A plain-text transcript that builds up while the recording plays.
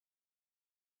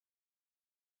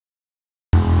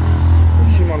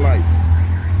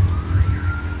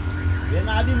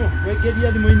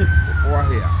Nigeria thimo ini. Over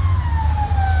here.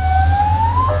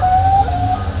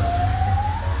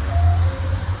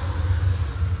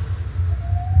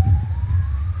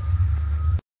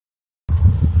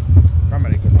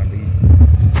 Kamera iko pande hii.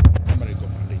 Kamera iko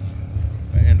pande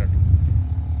hii. Enda tu.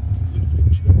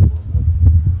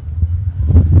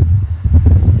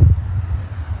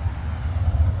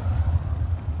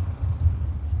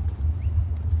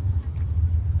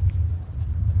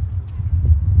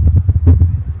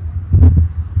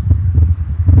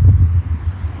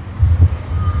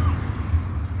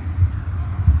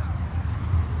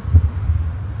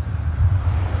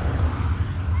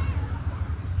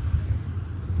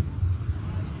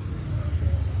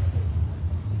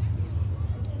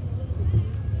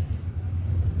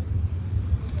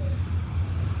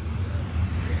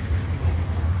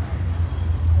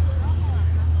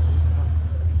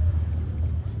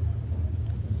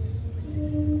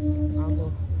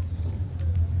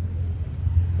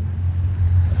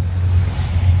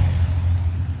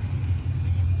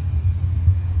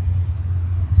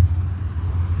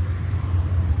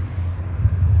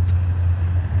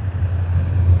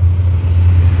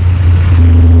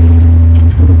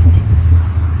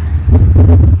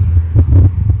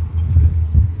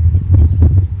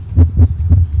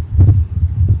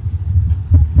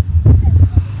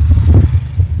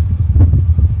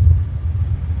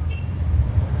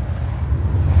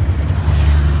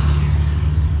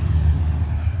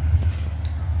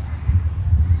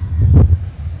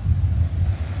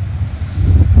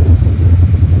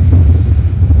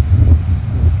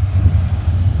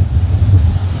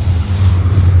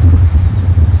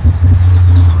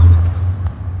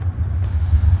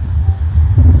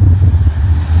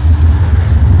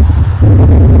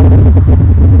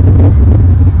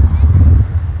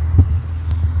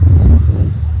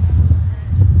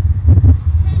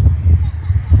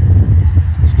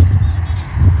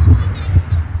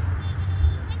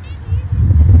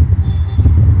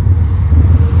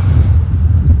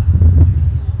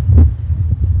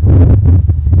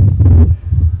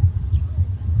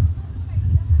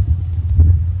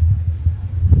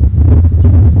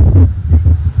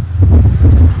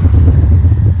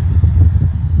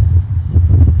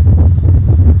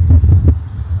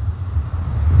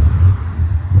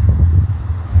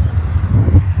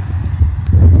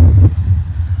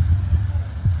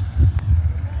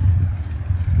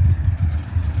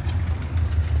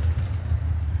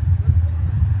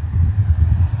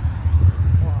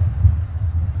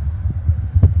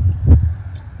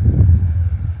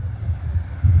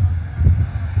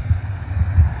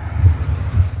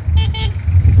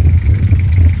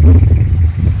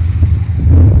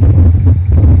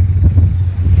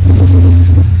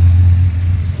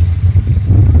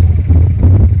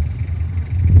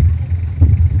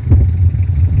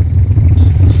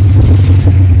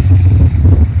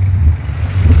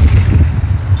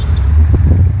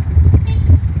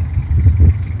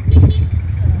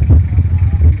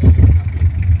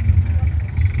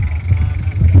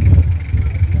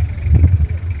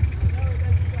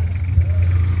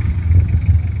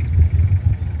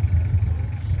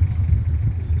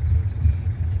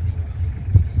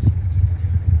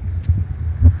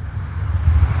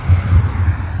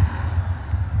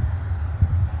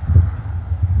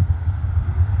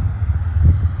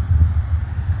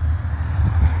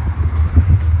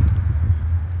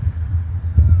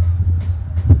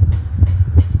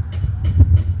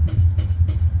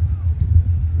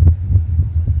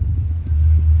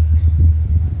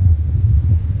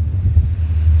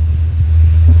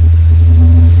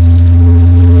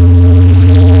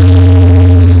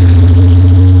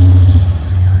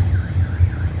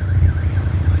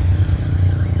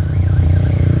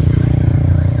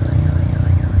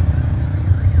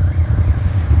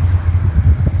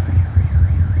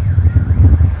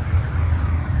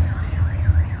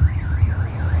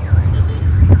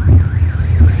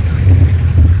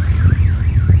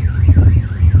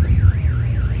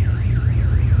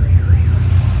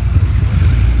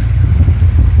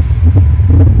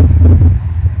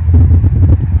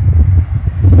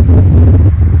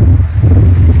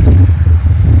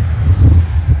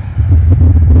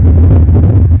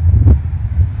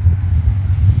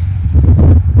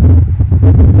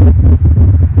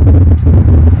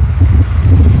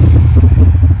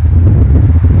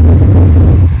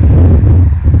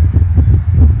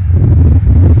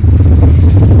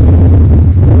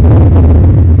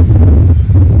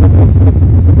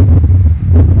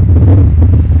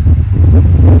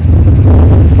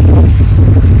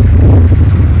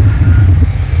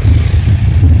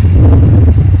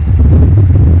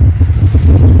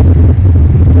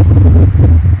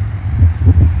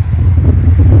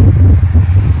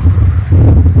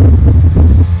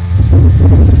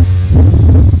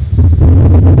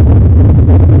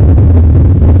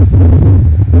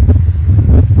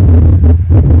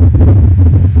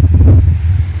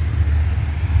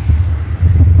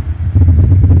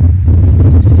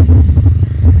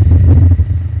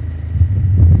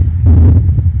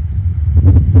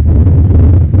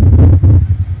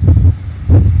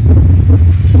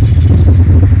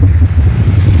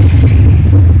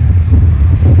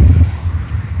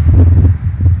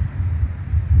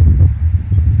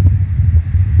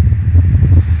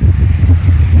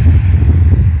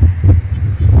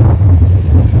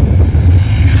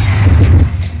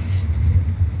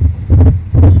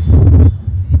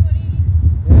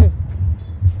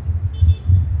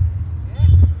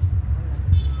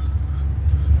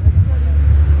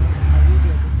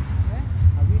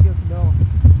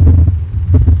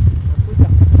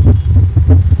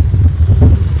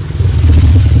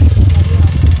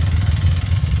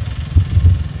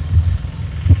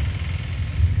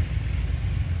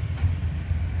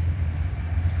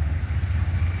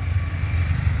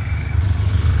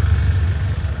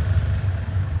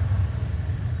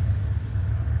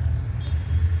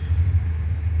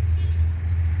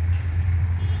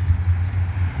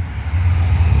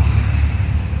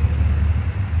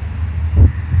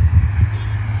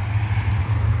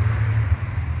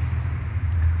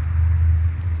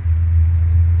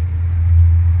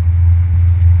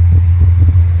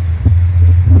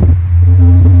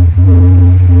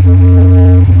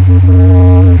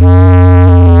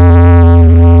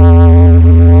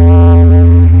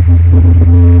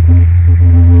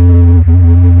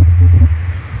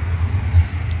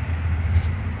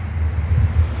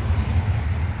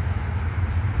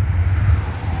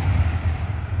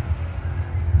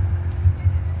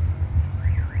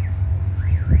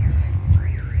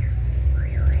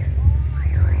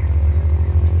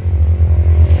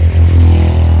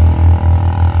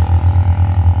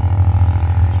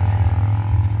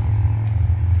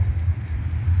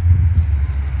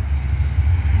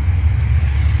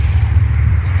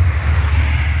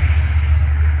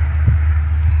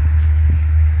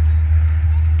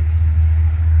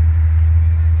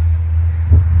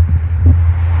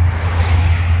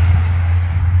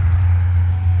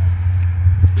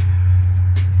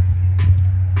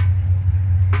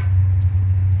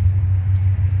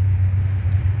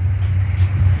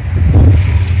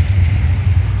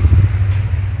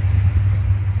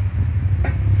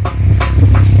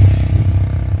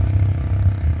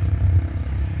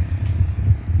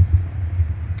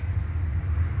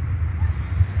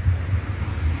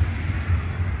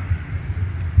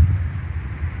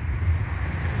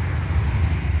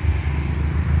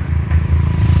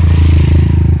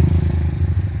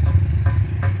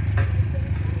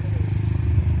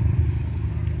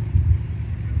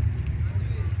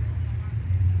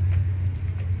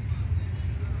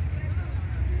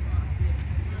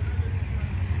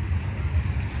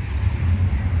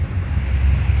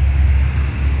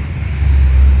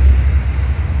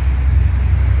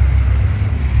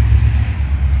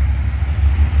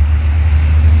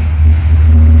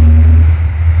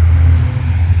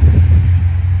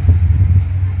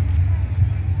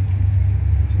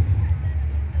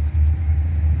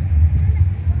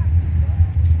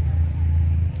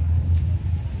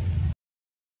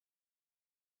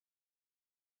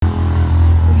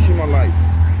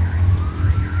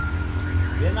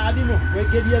 na thimo,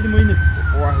 wekeria thimo-ini.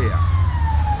 Poa here.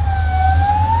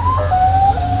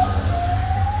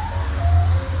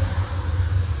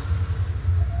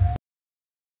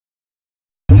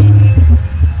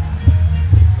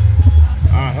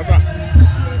 Sasa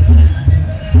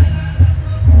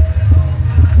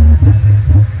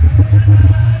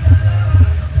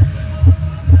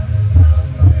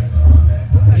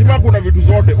Heshima kuna vitu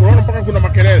zote. Unaona mpaka kuna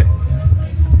makelele.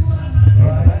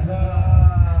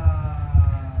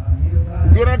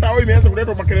 Ukiona tao imeanza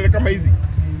kuleta makelele kama hizi,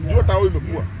 jua tao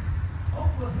imekuwa.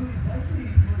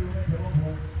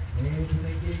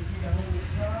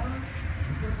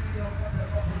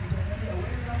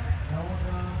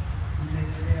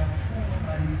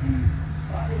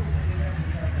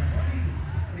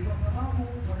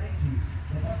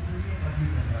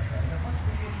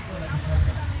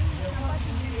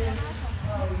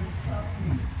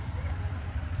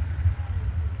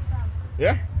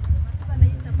 Yeah?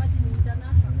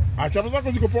 Chapa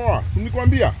zako ziko poa, si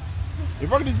nilikwambia? In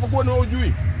fact isipokuwa ni wewe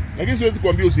hujui. Lakini siwezi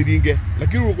kuambia usiringe,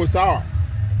 lakini uko sawa.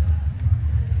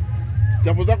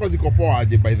 Chapa zako ziko poa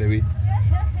aje by the way.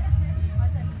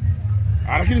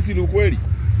 Lakini si ni ukweli.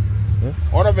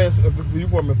 Ona vile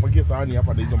hivyo wamefagia sahani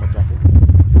hapa na hizo machafu.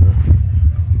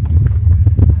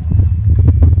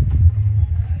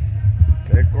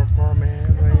 Eko kome.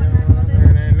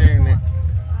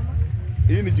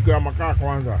 Hii ni jiko ya makaa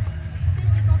kwanza.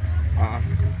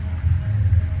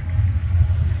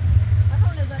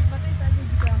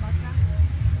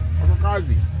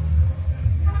 Kazi.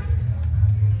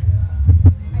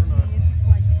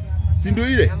 Si ndio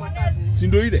ile? Si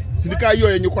ndio ile? Si nikaa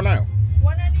hiyo yenye uko nayo?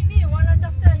 Wana nini?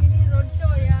 Wanatafuta nini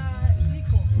roadshow ya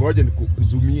jiko? Ngoja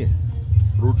nikuzumie.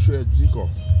 Roadshow ya jiko.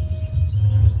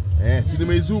 Si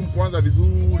nimezoom kwanza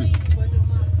vizuri.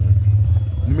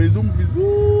 Nimezoom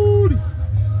vizuri.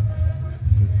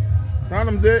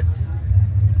 Sana mzee.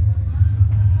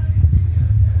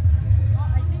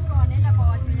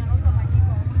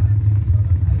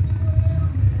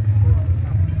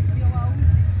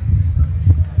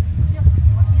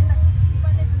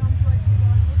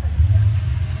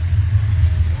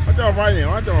 Wacha wafanye.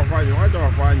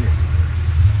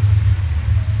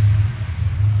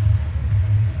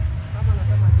 Kama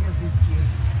nasema ndio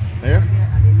 50.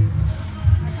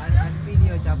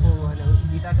 Aspinio chapo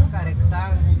itatoka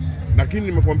rectangle. Lakini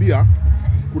nimekwambia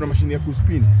kuna mashine ya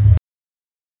kuspin.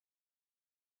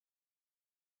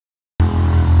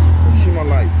 Heshima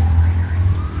live.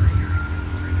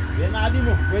 Na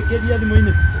thimo, wekeria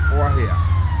thimo-ini. Poa here.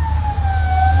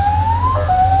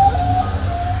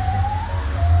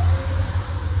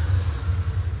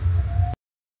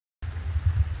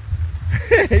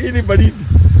 Hii ni baridi.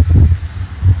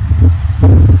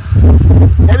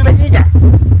 Kwani unafunga?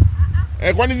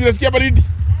 Kwani zinasikia baridi?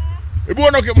 Hebu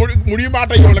ona mlima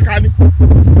hata ionekani.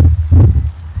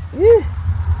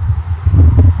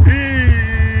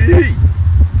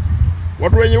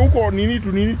 Watu wenye huko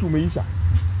nini tumeisha.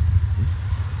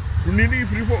 Tunini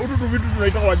frifo utu vitu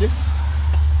tunaita waje?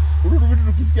 Utu vitu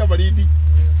tukisikia baridi.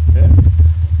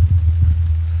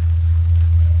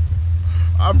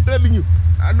 I'm telling you,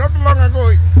 not long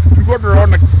ago tulikuwa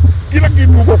tunaona kila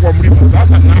kitu huko kwa mlima.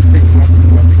 Sasa nothing.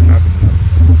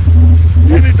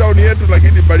 Hii town yetu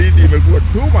lakini baridi imekuwa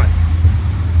too much.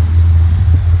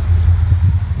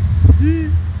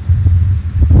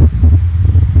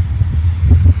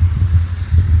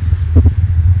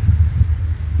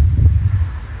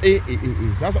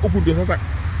 Sasa huku ndio sasa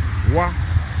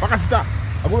mpaka sita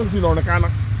hakuna kitu inaonekana.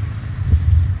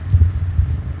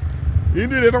 Hii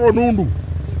ndio inaitwa nundu.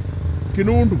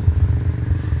 Kinundu.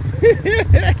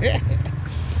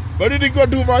 Baridi iko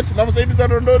too much na msaidi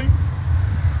sana ndori.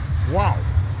 Wow.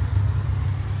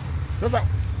 Sasa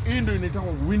hii ndio inaitwa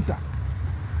winter.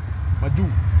 Maju.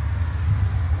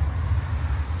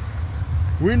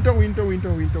 Winter.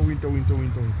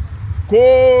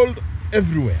 Cold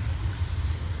everywhere.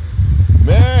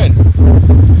 Man.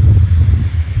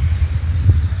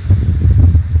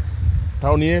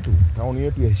 Town yetu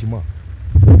ya Heshima.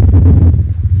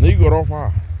 Ni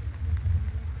gorofa.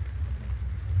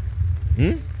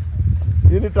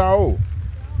 Hii ni tao.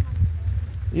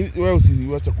 Wewe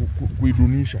usiwacha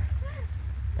kuidunisha.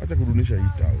 Acha kudunisha hii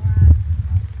tao.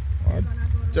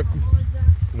 Acha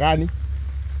gani?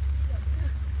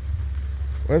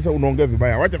 Wewe unaongea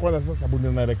vibaya. Wacha kwanza sasa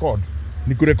sababu na record.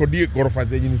 Nikurekodie gorofa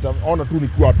zenye nitaona tu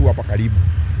nikiwa tu hapa karibu.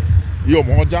 Hiyo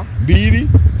moja, mbili.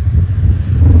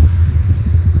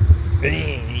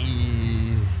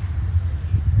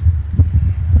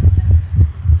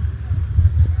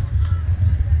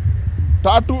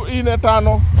 Tatu, ine,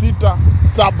 tano, sita,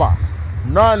 saba,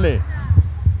 nane,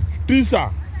 tisa,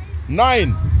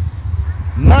 9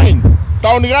 9.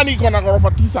 Town gani iko na ghorofa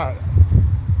 9?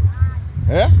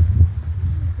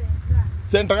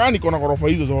 Center gani iko na ghorofa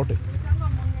hizo zote?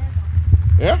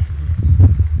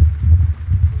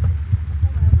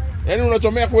 Yaani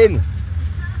unachomea kwenu?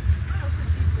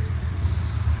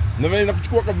 Na wewe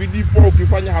nakuchukua kwa video poa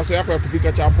ukifanya haso yako ya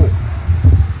kupika chapo.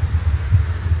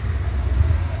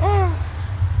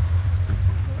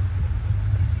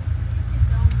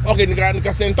 Okay,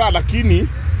 nika center lakini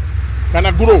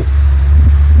kana grow.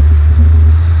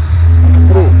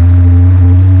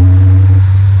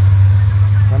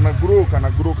 Kana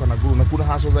grow na kuna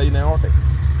haso za aina yote.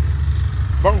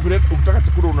 Bangu kile ukitaka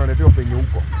chakula unaletewa penye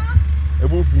huko.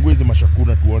 Hebu ufungue hizo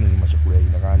mashakura tuone ni mashakura ya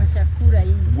aina gani. Mashakura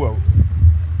hizi. Fungua.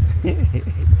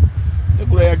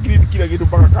 Chakula ya green kila kitu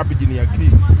mpaka cabbage ni ya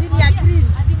green. Ni ya green.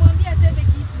 Asimwambie aseme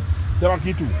kitu. Sema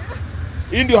kitu.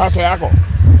 Hii ndio haso yako.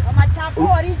 Mama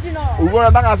chapo original. Ulikuwa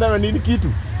unataka aseme nini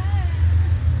kitu?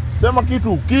 Sema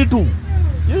kitu.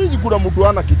 Hizi kuna mtu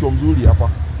ana kitu mzuri hapa.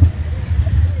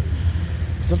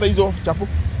 Sasa hizo chapo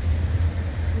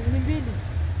Ni mbili.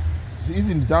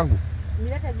 hizi ni zangu.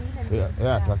 Nileta zingine.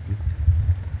 Taki.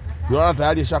 Yona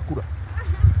tayari shakura.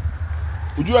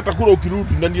 Ujua atakula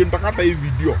ukirudi na ndio nitakata hii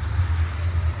video.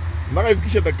 Nataka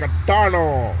ifikishe dakika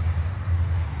 5.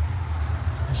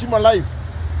 Heshima live.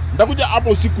 Ndakuja hapo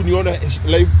usiku nione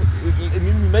live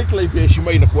night life ya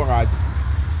Heshima inakuwa aje.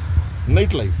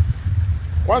 Night life.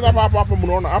 Kwanza hapa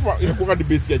mnaona hapa inakuwa ni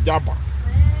base ya Jaba.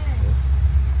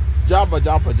 Jaba.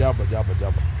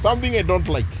 Something I don't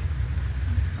like.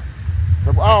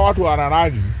 Sababu watu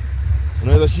wararagi.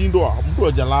 Unaweza shindwa mtu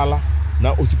ajalala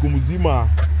na usiku mzima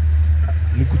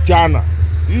ni kuchana.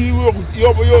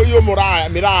 Hiyo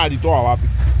miraa alitoa wapi?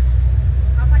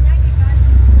 Afanyagi kazi.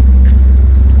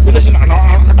 Bila shina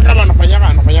kama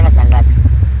anafanyanga saa ngapi?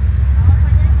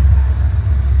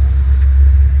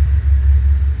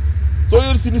 So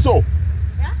hiyo siniso.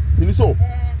 Siniso.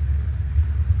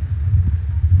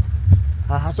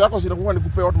 Haso yako sinakuwa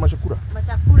nikupe watu mashakura.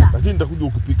 Lakini nitakuja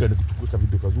ukipika nikuchukue ka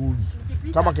video kazuri.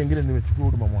 Kama kengine nimechukua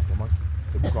huduma mwa samaki.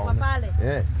 Hebu kaone.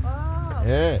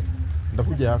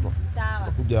 Ndakuja yako. Sawa.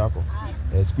 Ndakuja yako.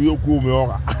 Siku hiyo ukuu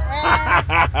umeoga.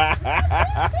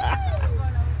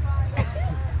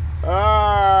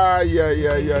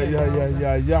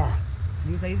 Ya.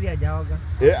 Ni saizi hajaoga.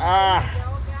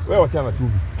 Wewe wachana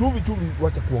chumvi. Chumvi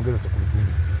wacha kuongeza chakula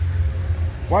chumvi.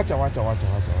 Wacha.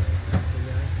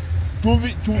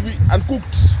 Chumvi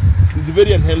uncooked is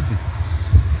very unhealthy.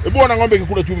 Hebu na ng'ombe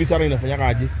ikikula chumvi sana inafanyanga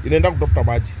aje? Inaenda kutafuta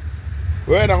maji.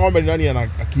 Wewe na ng'ombe ni nani ana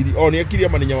akili? Ni akili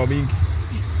ama ni nyama mingi?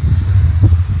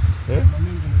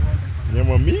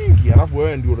 Nyama mingi, alafu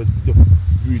wewe ndio unakuja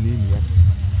kusijui nini hapa.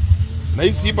 Na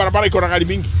hii barabara iko na gari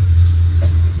mingi.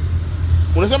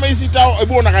 Unasema hii tao,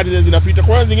 hebu ona gari zinapita.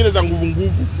 Kwa zingine za nguvu.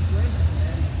 Zimetoka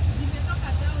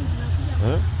town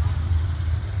zinakuja.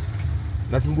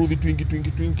 Na tunduthi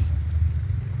twingi.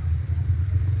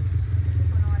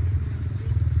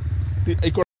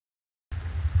 Iko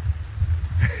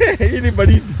hii ni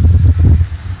baridi.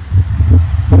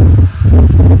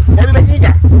 Kwani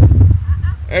unafunga?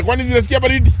 Kwani zinasikia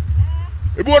baridi?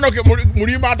 Hebu ona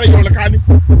mlima hata ionekani.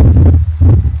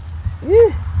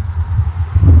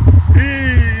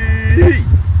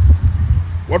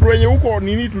 Watu wenye huko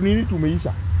nini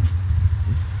tumeisha.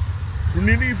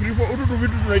 Tunini frifo utu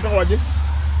vitu tunaita waje?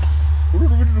 Utu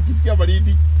vitu tukisikia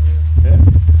baridi.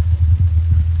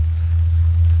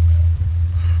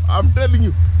 I'm telling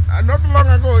you, not long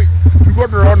ago tulikuwa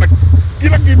tunaona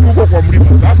kila kitu huko kwa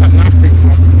mlima. Sasa nothing.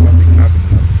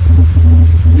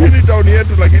 Hii town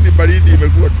yetu lakini baridi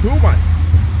imekuwa too much.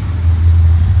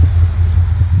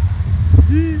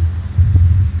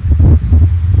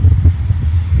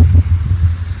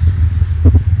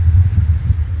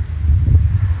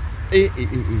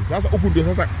 Sasa huku ndio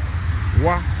sasa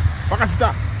mpaka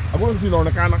sita hakuna kitu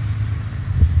inaonekana.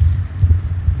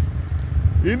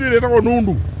 Hii ndio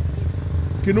inaitwa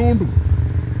Kinundu.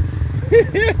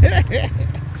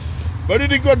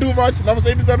 Baridi iko too much na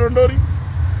msaidi sana ndori.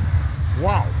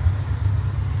 Wow.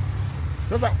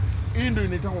 Sasa hii ndio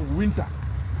inaitwa winter.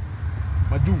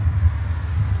 Maju.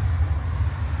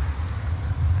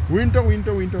 Winter.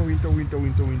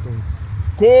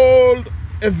 Cold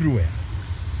everywhere.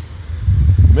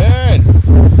 Man.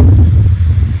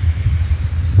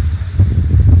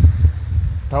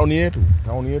 Town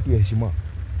yetu ya Heshima.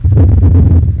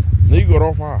 Ni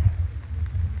ghorofa.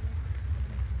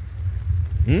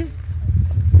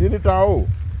 Hii ni tao.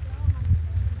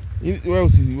 Wewe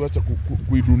usiwacha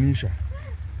kuidunisha.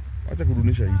 Acha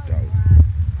kudunisha hii tao.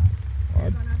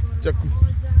 Acha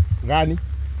gani?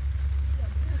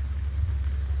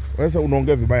 Wewe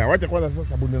unaongea vibaya. Wacha kwanza sasa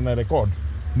sabuni na record.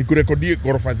 nikurekodie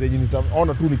ghorofa zenye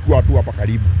nitaona tu nikiwa tu hapa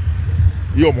karibu.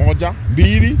 Hiyo moja,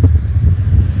 mbili.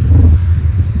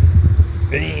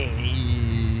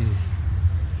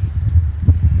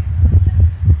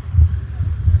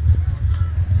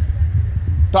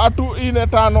 Tatu, ine,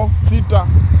 tano, sita,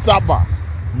 saba,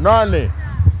 nane,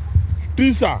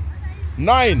 tisa,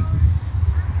 nine.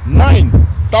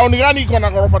 Taoni gani iko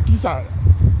na ghorofa 9?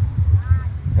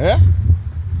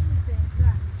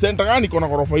 Center gani iko na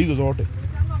ghorofa hizo zote?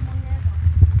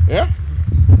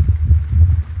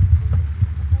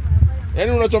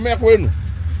 Yaani unachomea kwenu?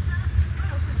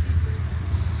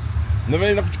 Na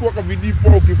wewe nakuchukua kwa video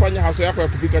poa ukifanya haso yako ya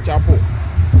kupika chapo.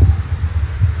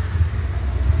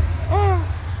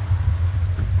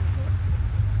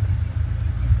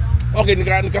 Okay,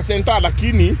 nika center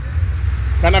lakini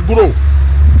kana grow.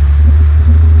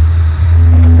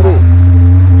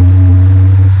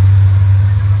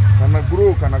 Kana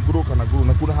grow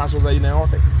na kuna haso za aina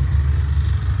yote.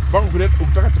 Bangu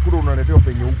ukitaka chakula unaletewa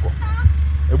penye huko.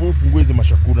 Hebu ufungue hizo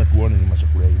mashakura tuone ni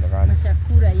mashakura ya aina gani.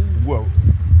 Mashakura hizi. Fungua.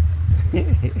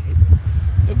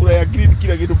 Chakula ya green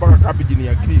kila kitu mpaka cabbage ni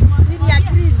ya green. Ni ya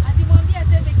green. Asimwambie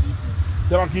aseme kitu.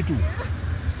 Sema kitu.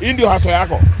 Hii ndio haso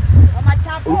yako.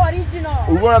 Machapo original.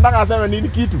 Ulikuwa unataka aseme nini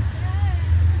kitu?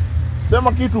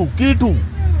 Sema kitu.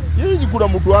 Hizi kuna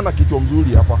mtu ana kitu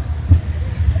mzuri hapa.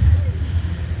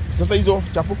 Sasa hizo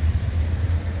chapo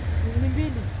ni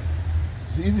mbili.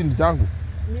 Hizi ni zangu.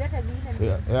 Nileta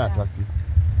zingine. Taki.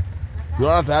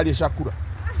 Yona tayari shakura.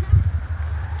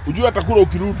 Ujua atakula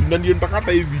ukirudi na ndio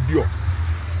nitakata hii video.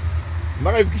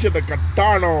 Nataka ifikishe dakika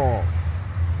 5.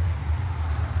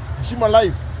 Heshima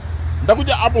live.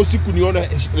 Ndakuja hapo usiku nione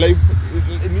live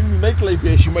night life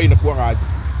ya Heshima inakuwa aje.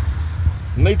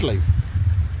 Night life.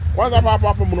 Kwanza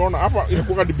hapa mnaona hapa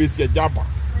inakuwa ni base ya Jaba.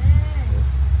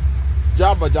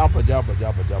 Jaba.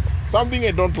 Something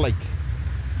I don't like.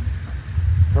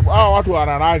 Sababu watu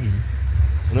wararagi.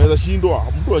 Unaweza shindwa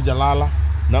mtu ajalala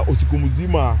na usiku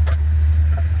mzima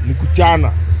ni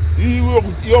kuchana.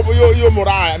 Hiyo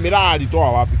miraa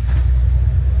alitoa wapi?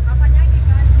 Afanyagi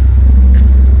kazi.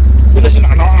 Bila shina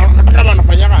kama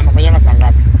anafanyanga saa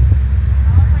ngapi?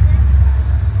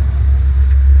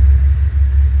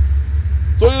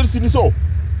 So hiyo siniso.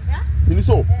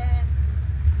 Siniso.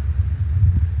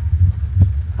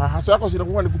 Haso yako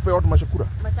sinakuwa nikupea watu mashakura.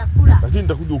 Lakini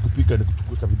nitakuja ukipika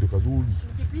nikuchukue ka video kazuri.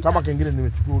 Kama kengine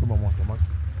nimechukua huduma mwa samaki.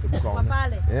 Hebu kaone.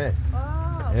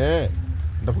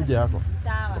 Nitakuja yako.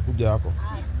 Sawa. Nitakuja yako.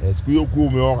 Siku hiyo ukuu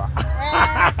umeoga.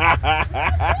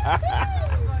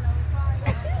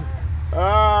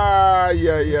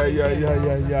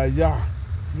 Ya.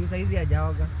 Ni saizi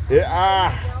hajaoga.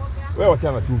 Wewe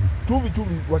wachana chumvi. Chumvi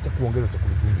wacha kuongeza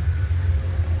chakula chumvi.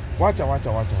 Wacha.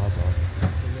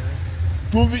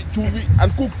 Chumvi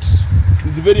uncooked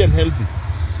is very unhealthy.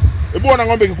 Hebu ana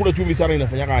ng'ombe ikikula chumvi sana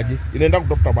inafanyaka aje? Inaenda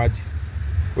kutafuta maji.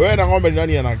 Wewe na ng'ombe ni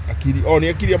nani ana akili? Ni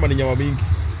akili ama ni nyama mingi?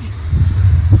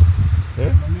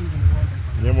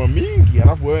 Nyama mingi,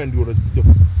 alafu wewe ndio unakuja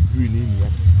kusijui nini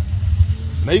hapa.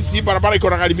 Na hii barabara iko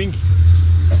na gari mingi.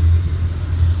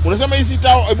 Unasema hii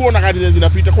tao, hebu ona gari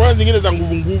zinapita. Kwa zingine za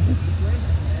nguvu. Zimetoka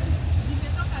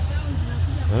town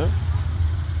zinakuja.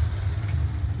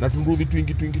 Na tundudhi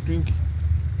twingi.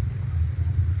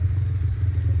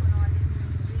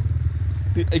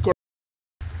 Iko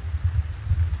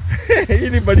hii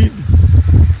ni baridi.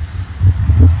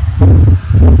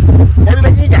 Kwani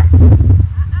unafunga?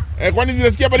 Kwani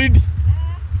zinasikia baridi?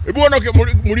 Hebu ona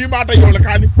mlima hata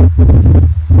ionekani.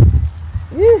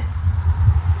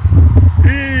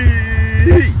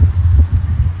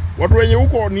 Watu wenye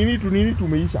huko nini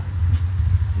tumeisha.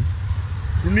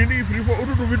 Tunini frifo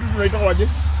utu vitu tunaita waje?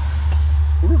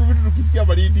 Utu vitu tukisikia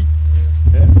baridi.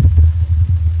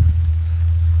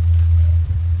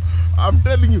 I'm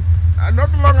telling you, not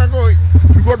long ago we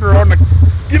got around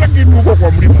kila kitu huko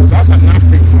kwa mlima. Sasa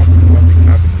nothing.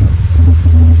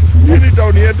 Hii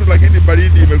town yetu lakini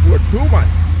baridi imekuwa too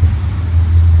much.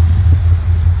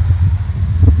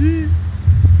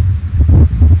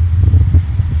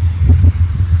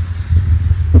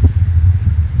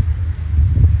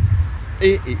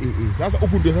 Sasa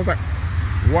huku ndio sasa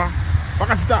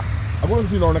mpaka sita hakuna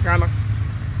kitu inaonekana.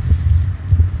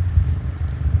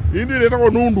 Hii ndio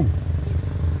inaitwa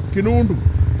kinundu.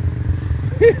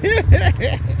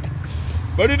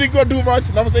 Baridi iko too much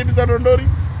na msaidi za Dondori.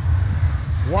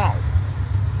 Wow.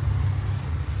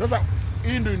 Sasa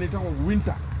hii ndio inaitwa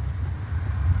winter.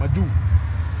 Maju.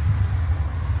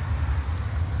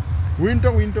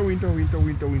 Winter.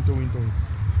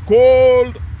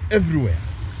 Cold everywhere.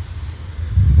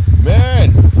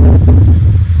 Man.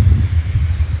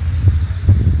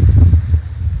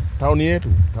 Tauni yetu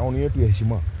ya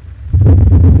Heshima.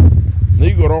 Na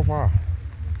hii ghorofa.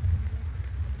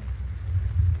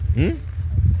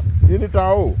 Hii ni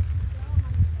tao.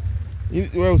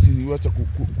 Wewe usiwacha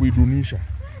kuidunisha.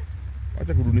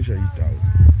 Acha kudunisha hii tao.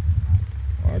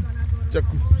 Acha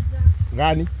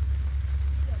gani?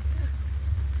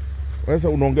 Wewe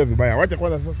unaongea vibaya. Wacha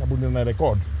kwanza sasa sababu nina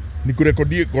record.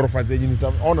 Nikurekodie ghorofa zenye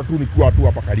nitaona tu nikiwa tu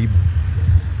hapa karibu.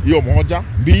 Hiyo moja,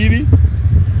 mbili.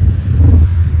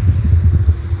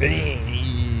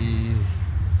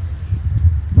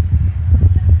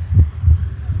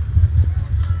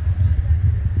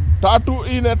 Tatu,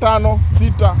 ine, tano,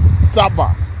 sita,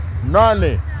 saba,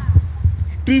 nane,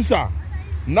 tisa,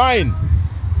 nine.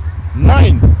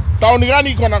 Tauni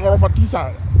gani iko na ghorofa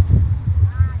 9?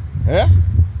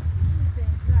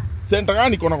 Center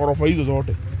gani iko na ghorofa hizo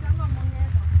zote?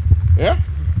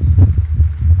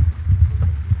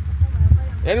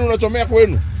 Yaani unachomea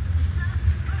kwenu?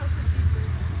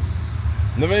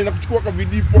 Na wewe nakuchukua kwa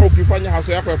video poa ukifanya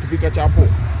haso yako ya kupika chapo.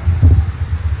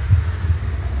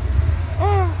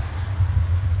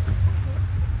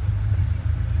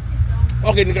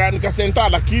 Okay, nika center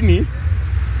lakini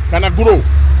kana grow.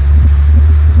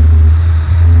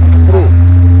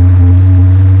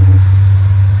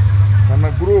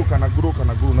 Kana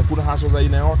grow na kuna haso za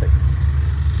aina yote.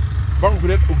 Bangu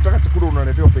ukitaka chakula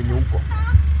unaletewa penye huko.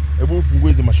 Hebu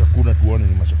ufungue hizo mashakura tuone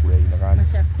ni mashakura aina gani.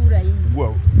 Mashakura hizi.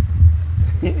 Fungua.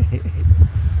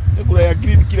 Chakula ya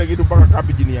green kila kitu mpaka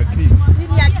cabbage ni ya green.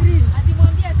 Ni ya green.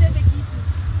 Asimwambie aseme kitu.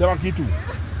 Sema kitu.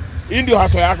 Hii ndio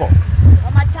haso yako.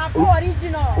 Machapo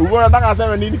original. Ulikuwa unataka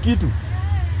aseme nini kitu?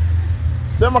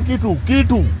 Sema kitu.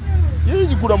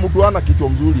 Hizi kuna mtu ana kitu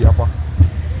mzuri hapa.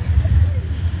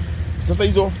 Sasa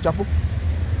hizo chapo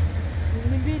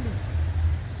ni mbili.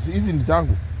 Hizi ni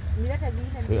zangu. Nileta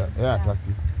zingine.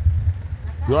 Taki.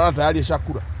 Yona tayari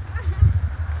ashakula.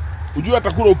 Ujua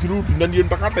atakula ukirudi na ndio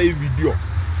nitakata hii video.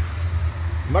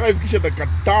 Nataka ifikishe dakika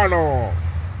 5.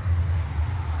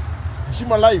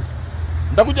 Heshima live.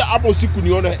 Ndakuja hapo usiku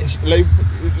nione live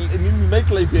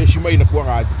night life ya Heshima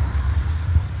inakuwa aje.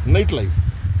 Night life.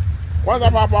 Kwanza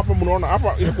hapa mnaona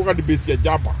hapa inakuwa ni base ya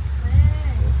Jaba.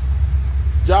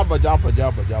 Jaba.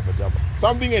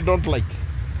 Something I don't like.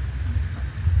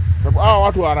 Sababu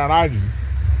watu wararagi.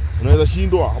 Unaweza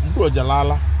shindwa mtu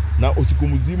ajalala na usiku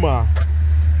mzima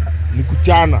ni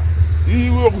kuchana.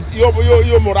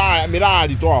 Hiyo miraa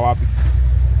alitoa wapi?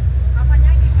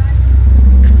 Afanyagi kazi.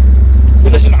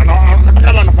 Kuna shina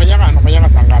kama anafanyanga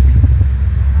saa ngapi?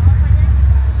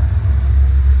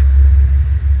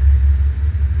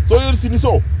 So hiyo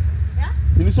siniso.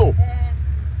 Siniso.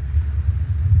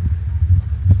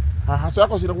 Haso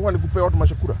yako sinakuwa nikupea watu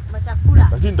mashakura.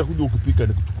 Lakini nitakuja ukipika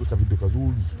nikuchukue ka video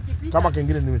kazuri. Kama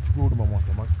kengine nimechukua huduma mwa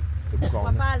samaki. Hebu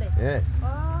kaone.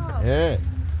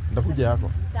 Nitakuja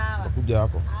yako. Sawa. Nitakuja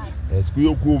yako. Siku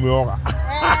hiyo ukuu umeoga.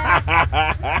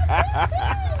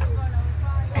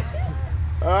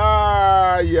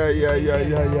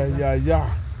 Ya.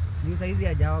 Ni saizi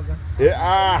hajaoga.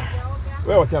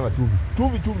 Wewe wachana chumvi.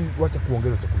 Chumvi wacha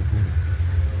kuongeza chakula chumvi.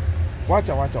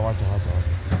 Wacha.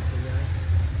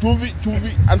 Chumvi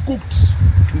uncooked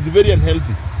is very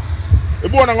unhealthy.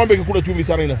 Hebu na ng'ombe ikikula chumvi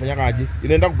sana inafanyaka aje?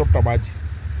 Inaenda kutafuta maji.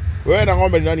 Wewe na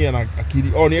ng'ombe ni nani ana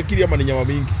akili? Ni akili ama ni nyama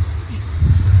mingi?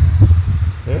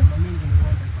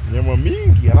 Nyama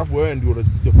mingi, alafu wewe ndio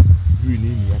unakuja kusijui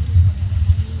nini hapa.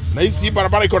 Na hii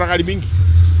barabara iko na gari mingi.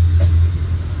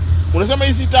 Unasema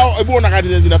hii tao, hebu ona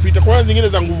gari zinapita. Kwa zingine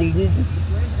za nguvu. Zimetoka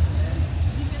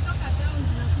town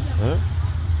zinakuja.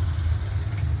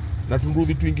 Na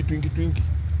tundudhi twingi.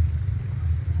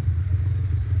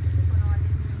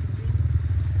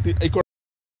 Iko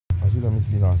azina mimi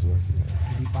sina wasiwasi.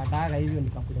 Nilipataka hivyo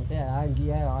nikakuletea rangi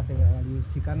haya watu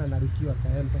walichikana na Rukiwa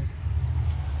kaembe.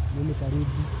 Mimi karibu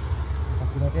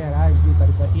nikakuletea rangi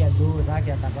ukalipatia doo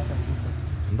zake atapata kitu.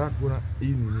 Ndaka kuna hii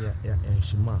ni ya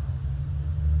Heshima.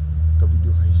 Ka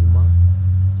video ya Heshima.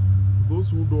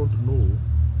 Those who don't know,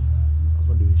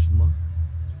 hapa ndio Heshima.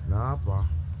 Na hapa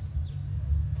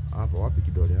wapi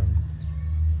kidole yangu?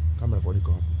 Kamera kwa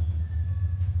niko hapa.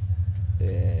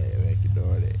 Wewe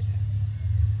kidole.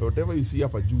 Whatever you see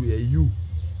hapa juu ya hiyo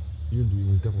ndio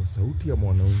inaitwa sauti ya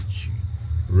mwananchi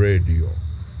radio.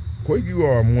 Kwa hiyo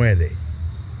wa mwele.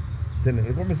 Sene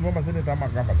nilikuwa nimesimama sene kama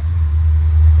gavana.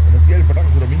 Unasikia nilipata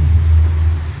kura mingi.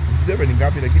 Sasa ni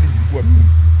ngapi lakini zilikuwa mingi.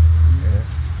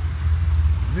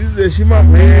 This is Heshima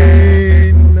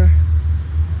main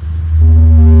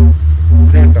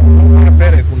center.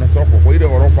 Mbele kuna soko kwa ile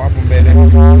ghorofa hapo mbele.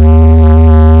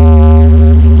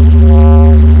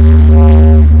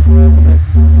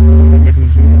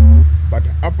 But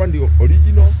hapa ndio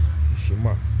original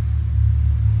Heshima.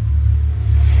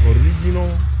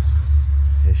 Original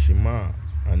Heshima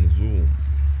and Zoom.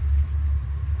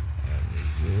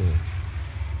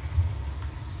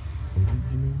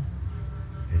 Original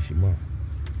Heshima.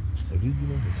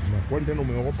 Original Heshima. Kwani tena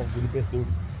umeogopa kunipa story?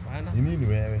 Bana. Ni nini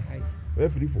wewe? Wewe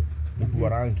frifo. Mtu wa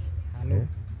rangi. Halo.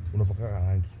 Unapaka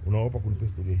rangi. Unaogopa kunipa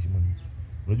story ya Heshima ni?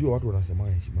 Unajua watu wanasema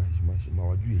Heshima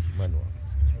wajui Heshima ni wapi?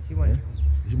 Heshima ni.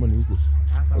 Heshima ni huko.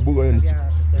 Hebu wewe ni.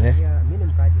 Mimi ni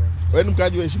mkaji wa. Wewe ni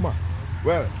mkaji wa Heshima?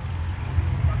 Wewe.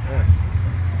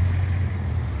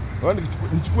 Wewe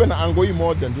nichukue na ango hii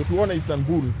moja ndio tuone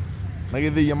Istanbul na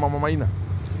gethei ya Mama Maina.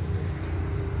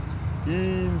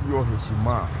 Hii ndio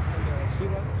Heshima.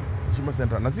 Heshima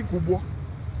Center. Na si kubwa.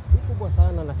 Si kubwa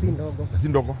sana na si ndogo. Na si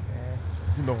ndogo.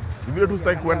 Si ndogo. Ni vile tu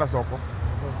sitaki kuenda soko.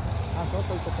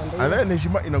 Soko iko pande. Ana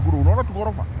Heshima ina guru. Unaona tu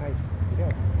ghorofa? Ndio.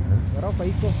 Ghorofa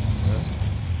iko.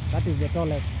 That is the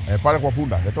tallest. Pale kwa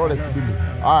punda, the tallest building.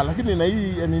 Lakini na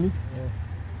hii ya nini?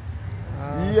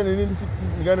 Hii ya nini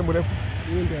ni gani mrefu?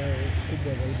 Hii ndio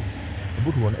kubwa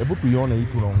zaidi. Hebu tuione hii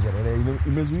tunaongelea.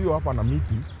 Imezuiwa hapa na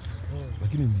miti.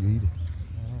 Lakini ndio ile.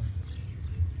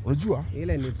 Unajua?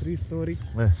 Ile ni 3 story.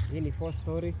 Hii ni 4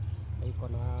 story. Iko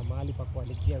na mahali pa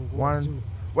kuanikia nguo juu.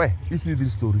 This is 3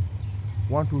 story.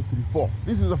 1 2 3 4.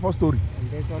 This is a 4 story.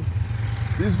 And this one?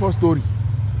 This is 4 story.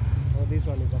 So this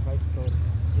one is a 5 story.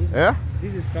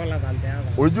 This is taller than the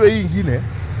other. Unajua hii nyingine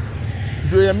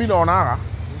ndio ya mimi naonaga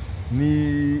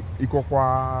ni iko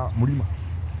kwa mlima.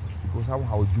 Iko sababu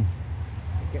haujui.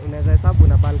 Okay, unaweza hesabu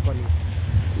na balcony.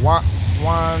 1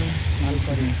 2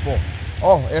 3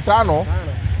 4. Ya tano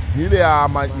ni ile ya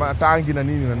matangi na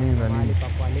nini. Mahali pa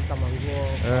kuanika manguo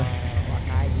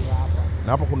wakaaji hapa.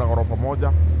 Na hapa kuna ghorofa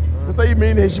moja. Sasa hii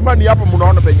main Heshima ni hapa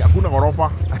mnaona penye hakuna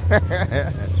ghorofa.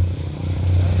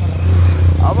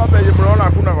 Hapa penye mnaona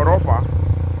hakuna ghorofa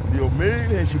ndio main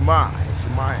Heshima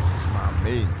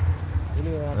main.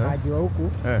 Ili wakaaji wa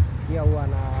huku pia huwa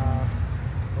na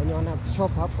wenye wana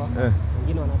shop hapa.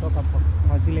 Wengine wanatoka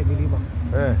kwa zile milima.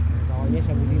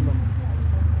 Zaonyesha milima.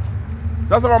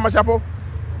 Sasa Mama Chapo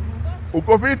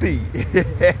uko fiti? Hata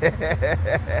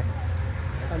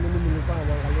mimi nilikuwa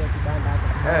naangalia kibanda hapa.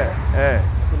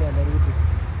 Kile amerudi.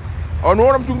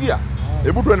 Unaona mtungia?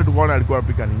 Hebu tuende tukaone alikuwa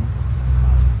anapika nini.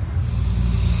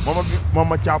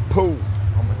 Mama Chapo.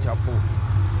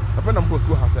 Napenda mtu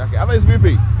akiwa hasa yake. Otherwise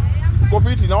vipi? Uko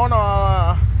fiti? Naona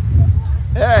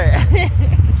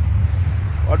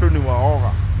watu ni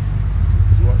waoga.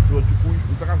 Siwachukui,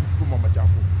 nataka kuchukua Mama Chapo.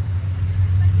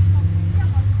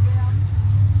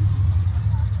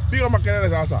 Piga makelele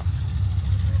sasa.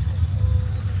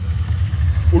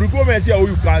 Ulikuwa umeachia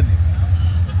huyu kazi.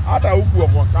 Hata huku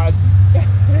kwa kazi.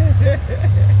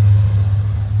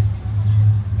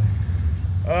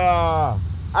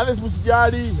 Alex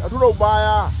msijali, hatuna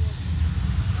ubaya.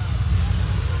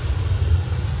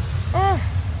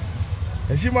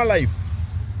 Heshima life.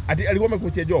 Alikuwa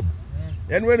amekuachia job.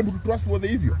 Yaani wewe ni mtu trustworthy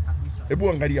hivyo. Hebu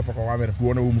angalia hapa kwa kamera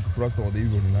tuone huyu mtu trustworthy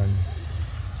hivyo ni nani.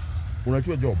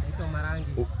 Unachua job.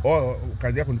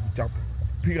 Kazi yako ni kuchapa,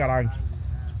 kupiga rangi.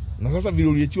 Na sasa vile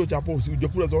uliachia chapo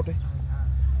usijakula zote.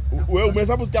 Wewe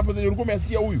umehesabu chapo zenye ulikuwa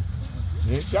umesikia huyu.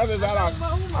 Sasa Zara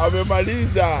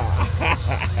amemaliza.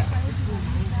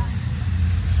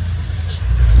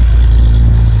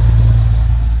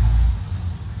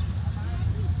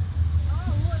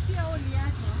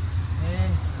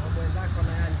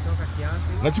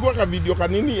 Nachukua ka video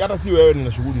kanini hata si wewe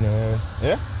nina shughuli na wewe.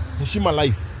 Heshima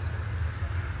life.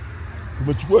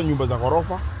 Tumechukua nyumba za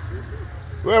ghorofa.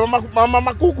 Wewe mama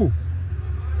makuku.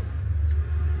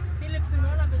 Philip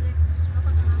tunaona penye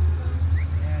hapa kana.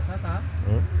 Sasa.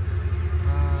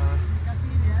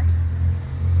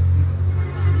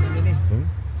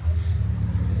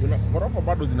 Kuna ghorofa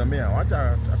bado zinamea. Acha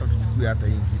hata tuchukue hata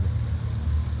hii nyingine.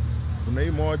 Kuna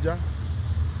hii moja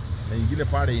na nyingine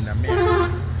pale inamea.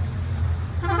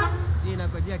 Hii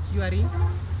inakojea curing.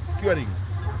 Curing.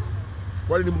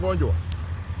 Kwani ni mgonjwa?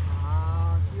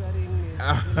 Curing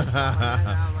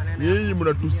ni Yeye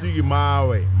mnatusigi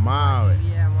mawe.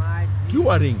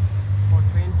 Curing. For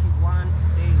 21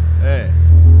 days.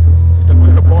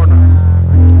 Itakwenda pona.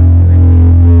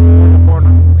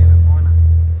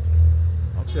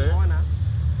 Okay. Pona.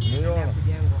 Niona.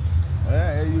 Kujengwa.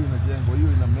 Hiyo inajengwa, hiyo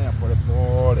inamea pole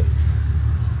pole.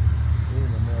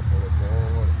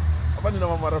 Hapa nina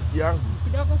mama rafiki yangu.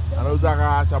 Kidogo.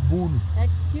 Anauza sabuni.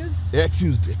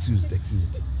 Excused.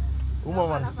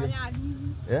 Mama rafiki.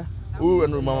 Huyu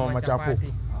ni mama machapo.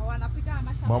 Wanapika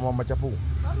Mama machapo.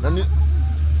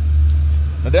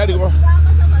 Na dadi kwa.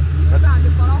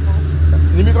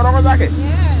 Ni mikorogo zake?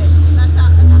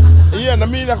 Na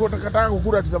mimi nakutaka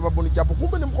kukula kwa sababu ni chapo.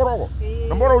 Kumbe ni mkorogo.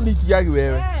 Na mbona unitiagi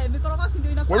wewe? Mikorogo si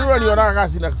ndio Kwa nini unaniona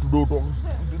kasi na tudoto?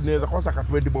 Naweza kosa ka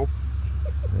 20 bob.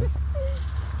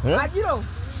 Ajiro.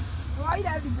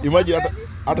 Imagine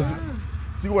hata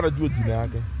siku wanajua jina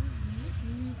yake.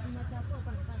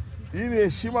 Hii ni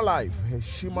Heshima Life,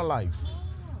 Heshima Life.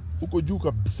 Huko juu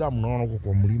kabisa mnaona huko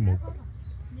kwa mlima huko.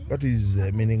 That is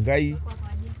Menengai.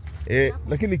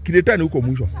 Lakini Kiletani huko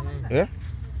mwisho.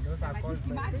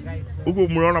 Huko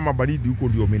mnaona mabaridi huko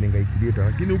ndio Menengai Kileta,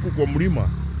 lakini huko kwa mlima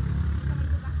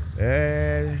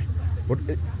but,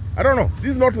 I don't know.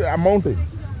 This is not a mountain. These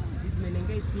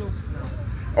Menengai slopes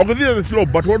now. Okay, this is a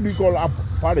slope, but what do we call up?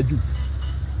 Pale juu.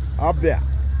 Up there.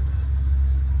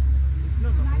 It's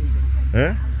not a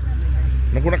mountain.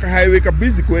 Na kuna ka highway ka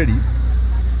busy kweli.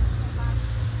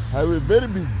 Highway very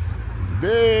busy.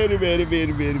 Very busy.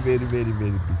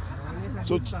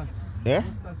 So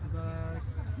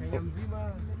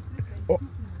oh,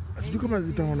 sijui kama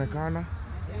zitaonekana.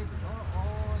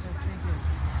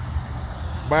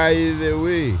 By the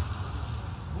way,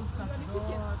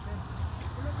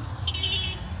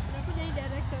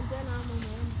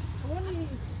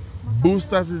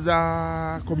 boosters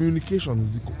za communication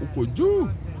ziko huko juu.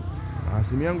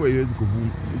 Simu yangu haiwezi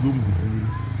kuzoom vizuri.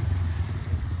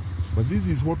 But this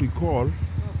is what we call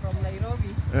from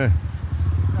Nairobi.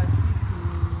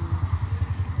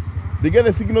 They get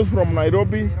the signals from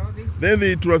Nairobi, then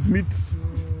they transmit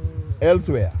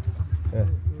elsewhere.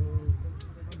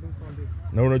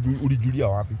 Na ulijulia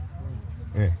wapi?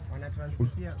 Wana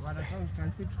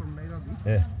transmit from Nairobi.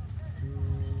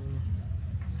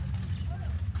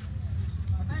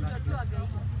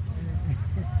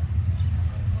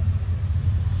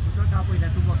 Kutoka hapo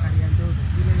inatumwa Kariandondo.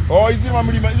 Oh, hizi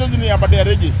mamlima hizo zini Aberdare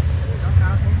Regis. Kutoka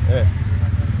hapo.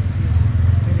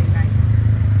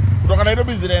 Kutoka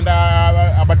Nairobi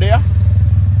zinaenda Aberdare?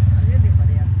 Aliende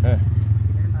Aberdare.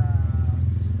 Inaenda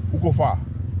huko far.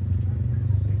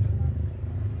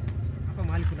 Hapa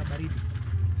mahali kuna baridi.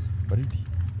 Baridi.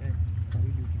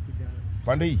 Baridi ukikuja.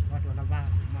 Pande hii. Watu wanavaa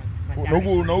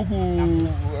na huku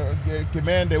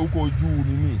Kimende huko juu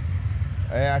nini?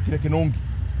 Akile Kinongi.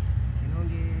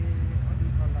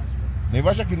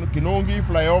 Naivasha Kinongi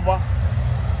flyover.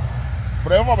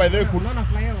 Flyover by the way kuna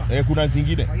flyover. Kuna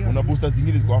zingine. Kuna booster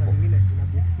zingine ziko hapo. Kuna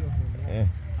booster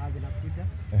hapo. Zinakuja.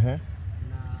 Na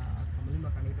mlima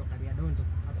kanaitwa Kariadondo.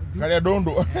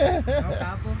 Kariadondo. Kutoka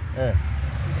hapo. Kuja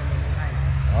Menengai.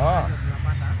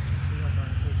 Tunapata hiyo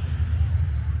transmission.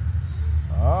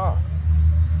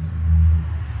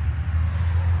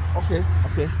 Okay.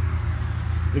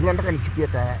 Nilikuwa nataka nichukue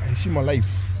ka Heshima Life.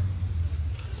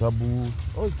 Sababu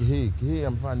Kihe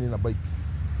amefanya nini na bike?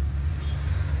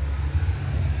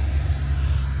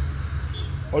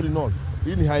 All in all,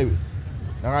 hii ni highway.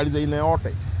 Na gari za aina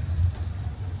yote.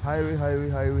 Highway.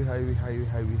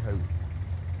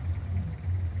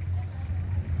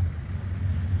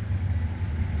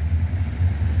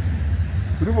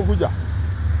 Tulipokuja,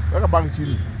 weka bagi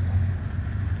chini.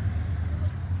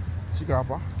 Shika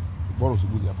hapa, bora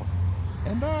usiguze hapa.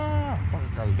 Enda mpaka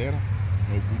Caldera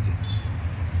na ukuje.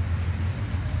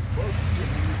 Bora usiguze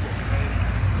huko.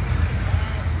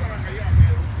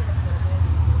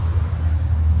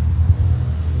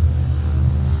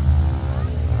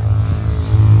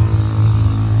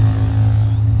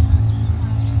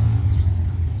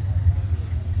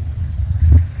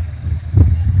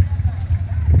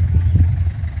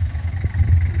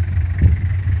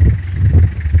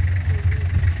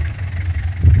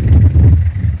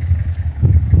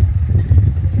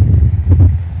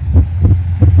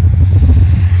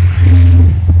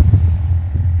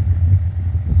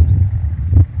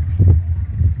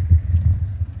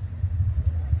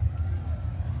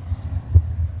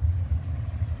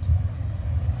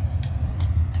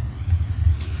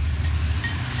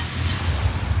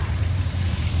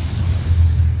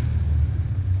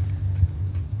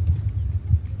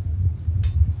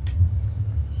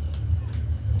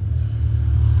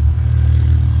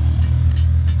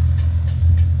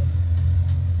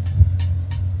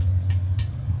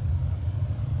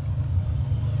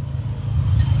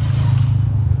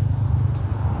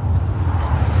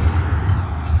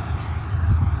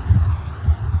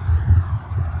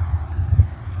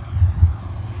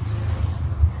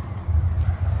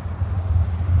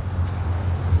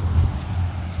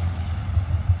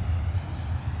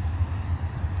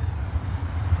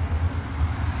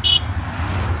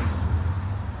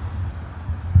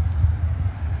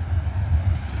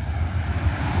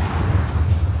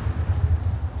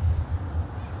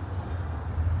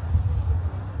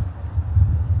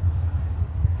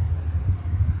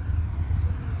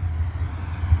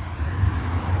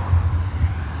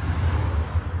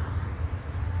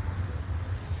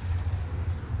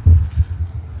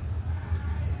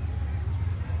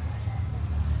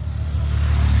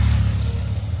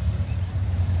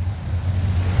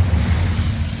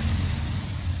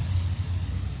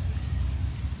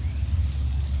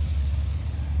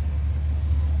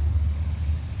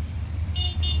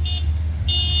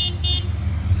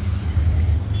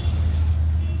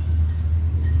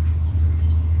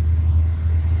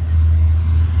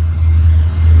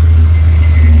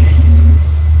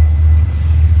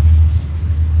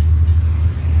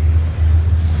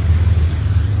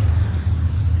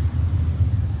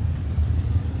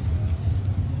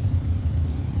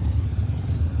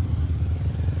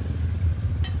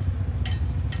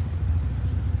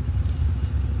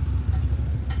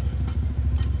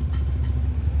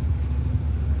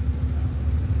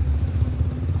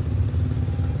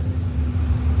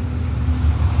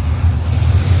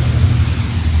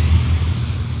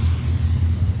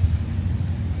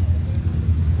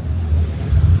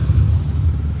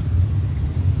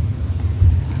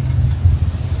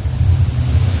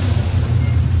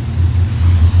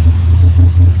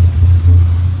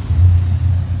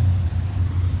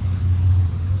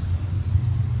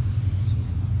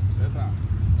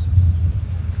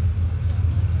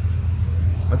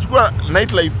 Nachukua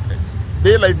nightlife,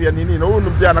 day life ya nini, na huyu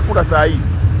mzee anakula saa hii.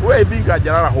 Wewe think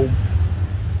hajalala home.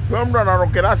 Kwa mtu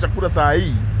anarokera chakula saa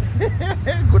hii.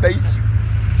 Kuna issue.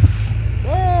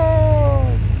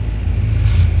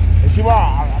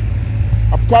 Heshima,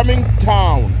 upcoming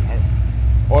town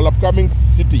or upcoming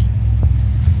city.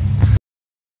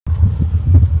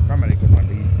 Kama niko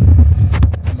pande hii.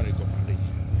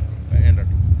 Naenda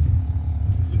tu.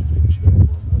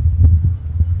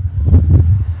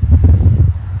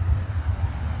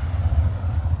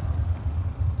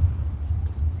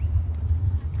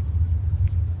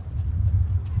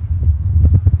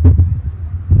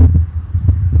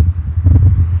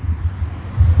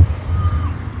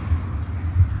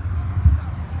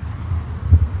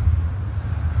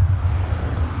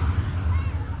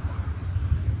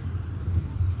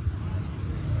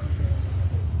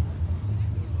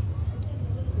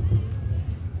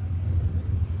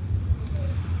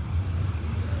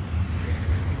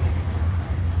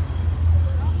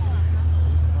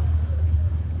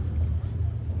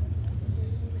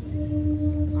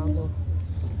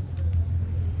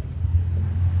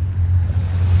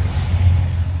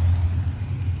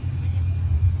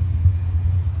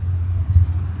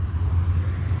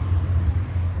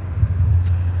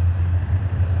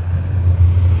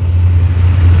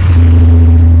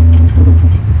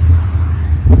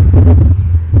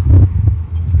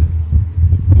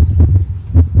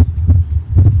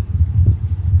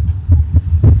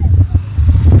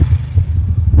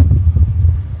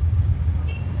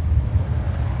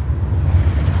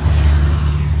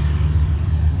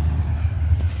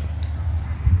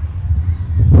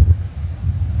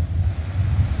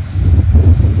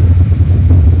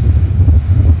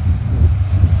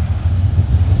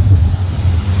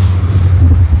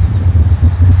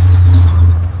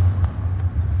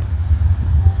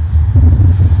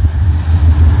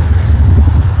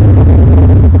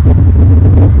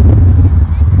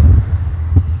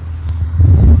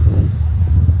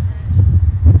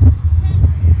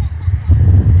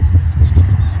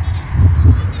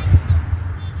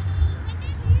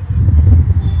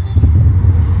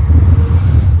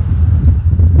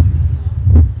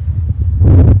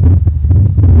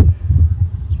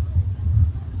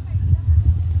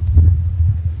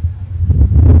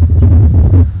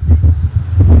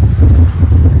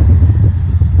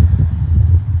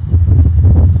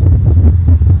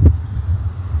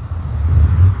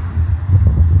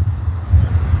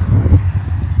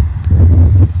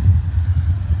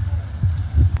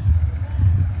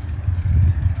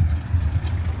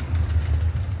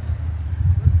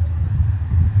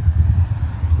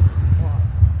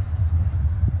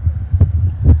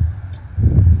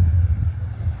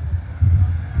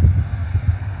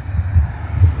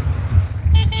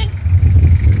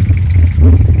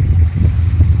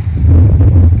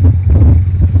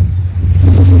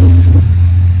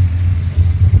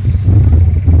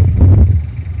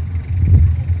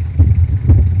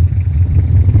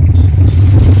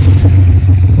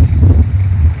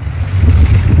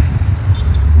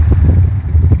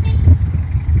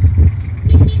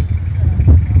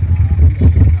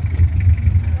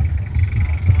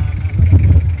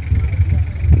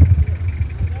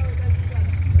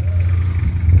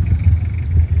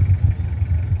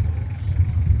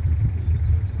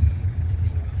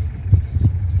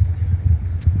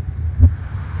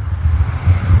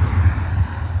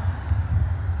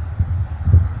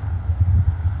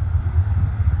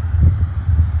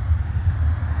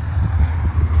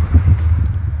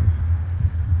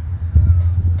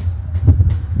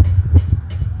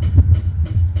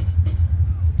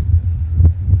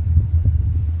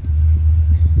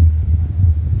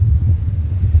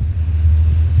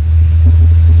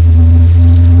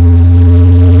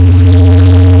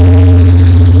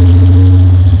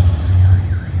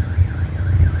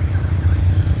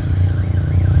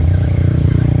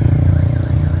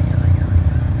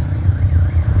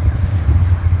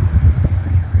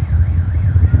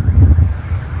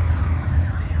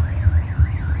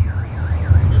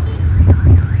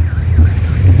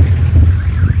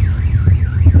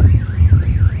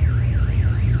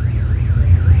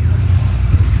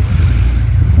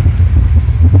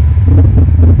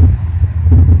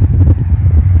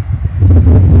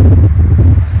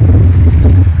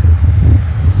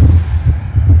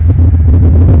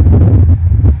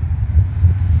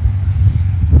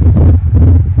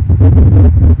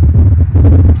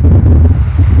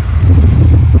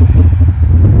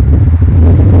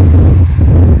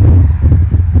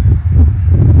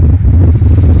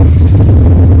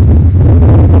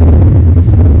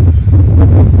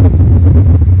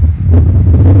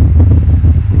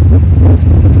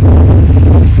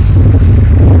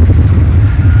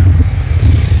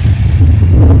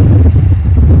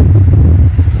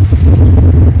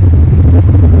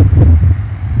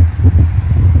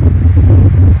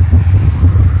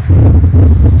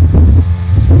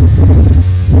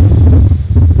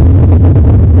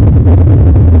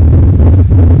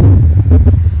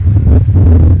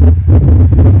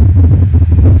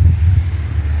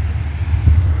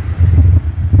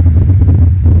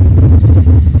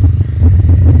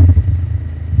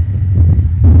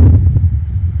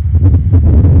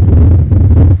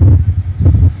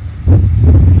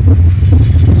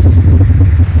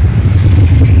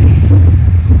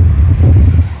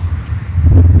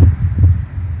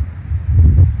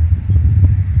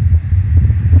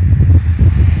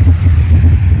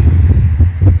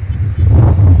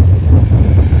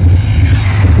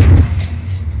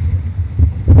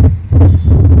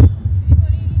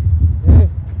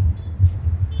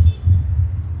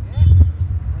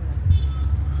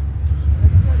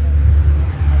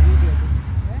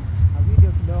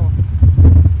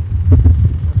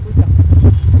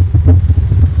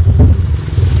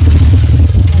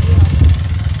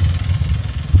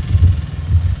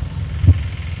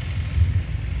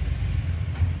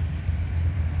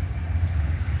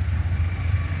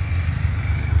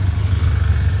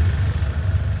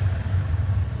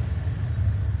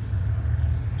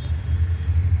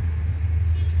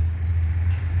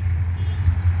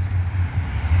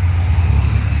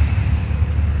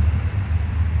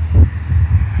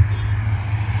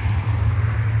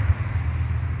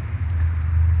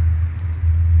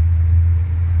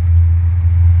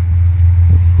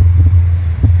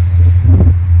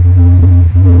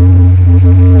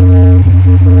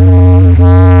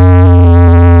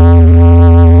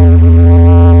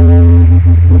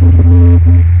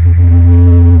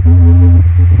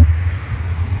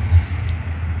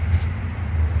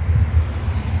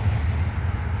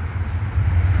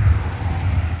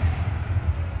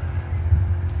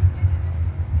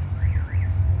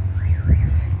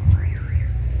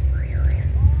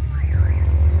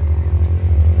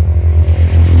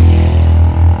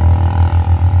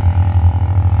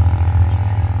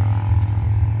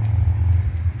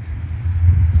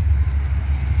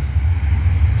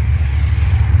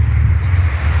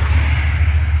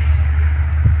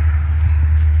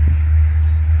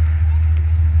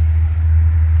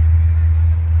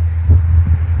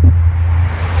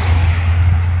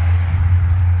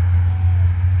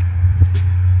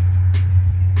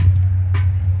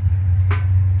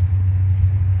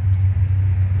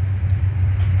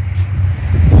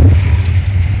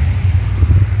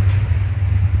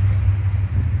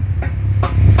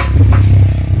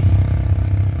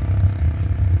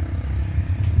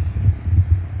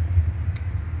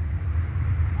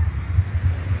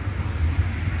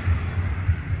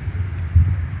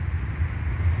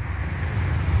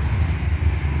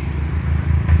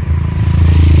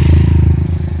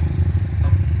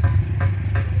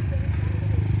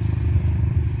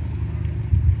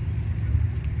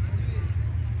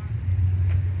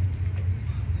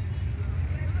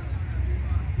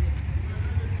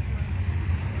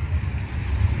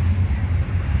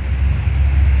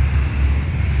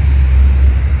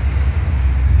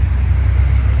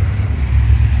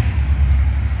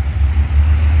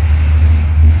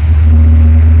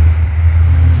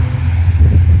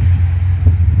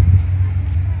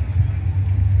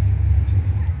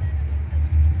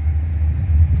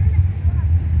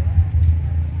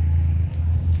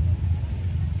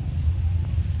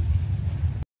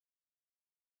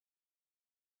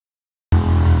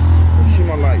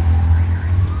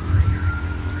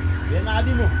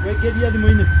 wekeria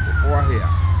thimũ-inĩ. Poa here.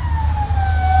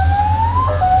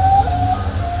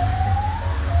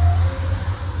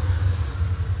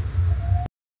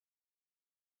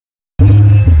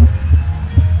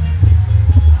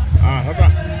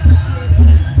 Sasa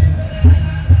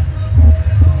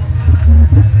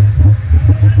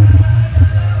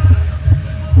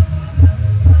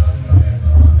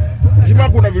Heshima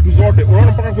kuna vitu zote.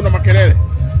 Unaona mpaka kuna makelele.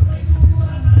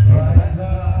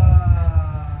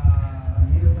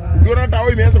 Ukiona tao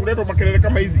imeanza kuleta makelele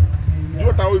kama hizi,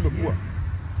 jua tao imekuwa.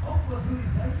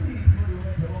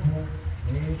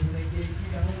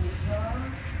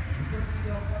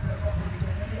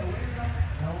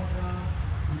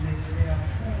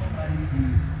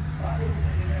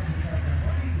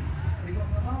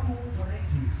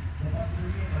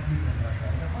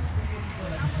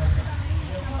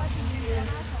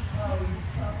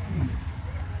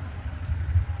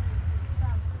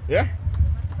 Yeah?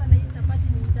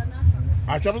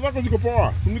 Chapa zako ziko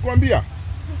poa, si nilikwambia?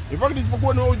 In fact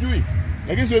isipokuwa ni wewe hujui.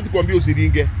 Lakini siwezi kuambia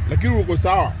usiringe, lakini uko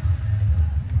sawa.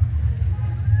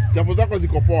 Chapa zako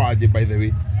ziko poa aje by the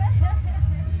way.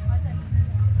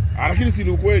 Lakini si ni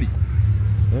ukweli.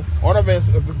 Ona vile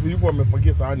hivyo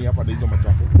wamefagia sahani hapa na hizo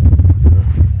machafu.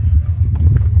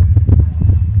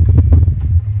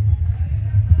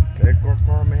 Eko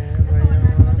kome.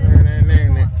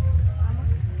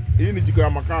 Hii ni jiko ya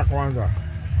makaa kwanza.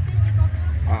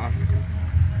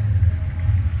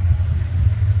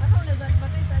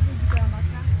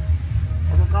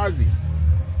 Kazi.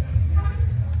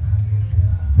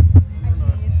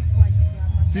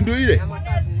 Si ndio ile?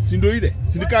 Si ndio ile?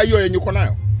 Si nikaa hiyo yenye uko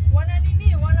nayo?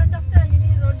 Wanatafuta nini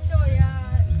roadshow ya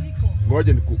jiko.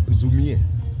 Ngoja nikuzoomie.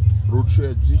 Roadshow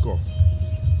ya jiko.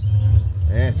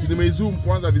 Si nimeizoom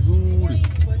kwanza vizuri.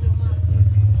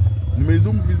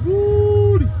 Nimeizoom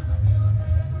vizuri.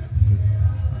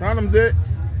 Sana mzee.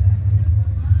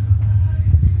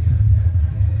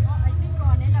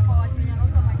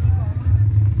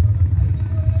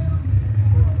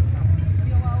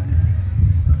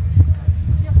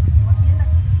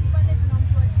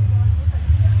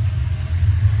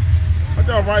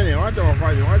 Wacha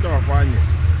wafanye.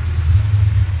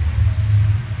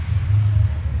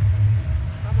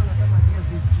 Kama nasema hiyo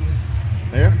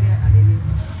 50.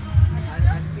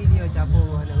 Aspini hiyo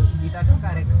chapo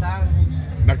itatoka rectangle.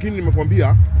 Lakini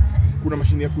nimekwambia kuna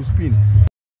mashine ya kuspin.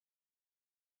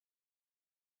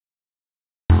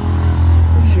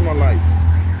 Heshima live.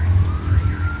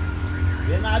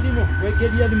 Wena thimũ,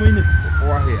 wekeria thimũ-inĩ.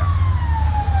 Poa here.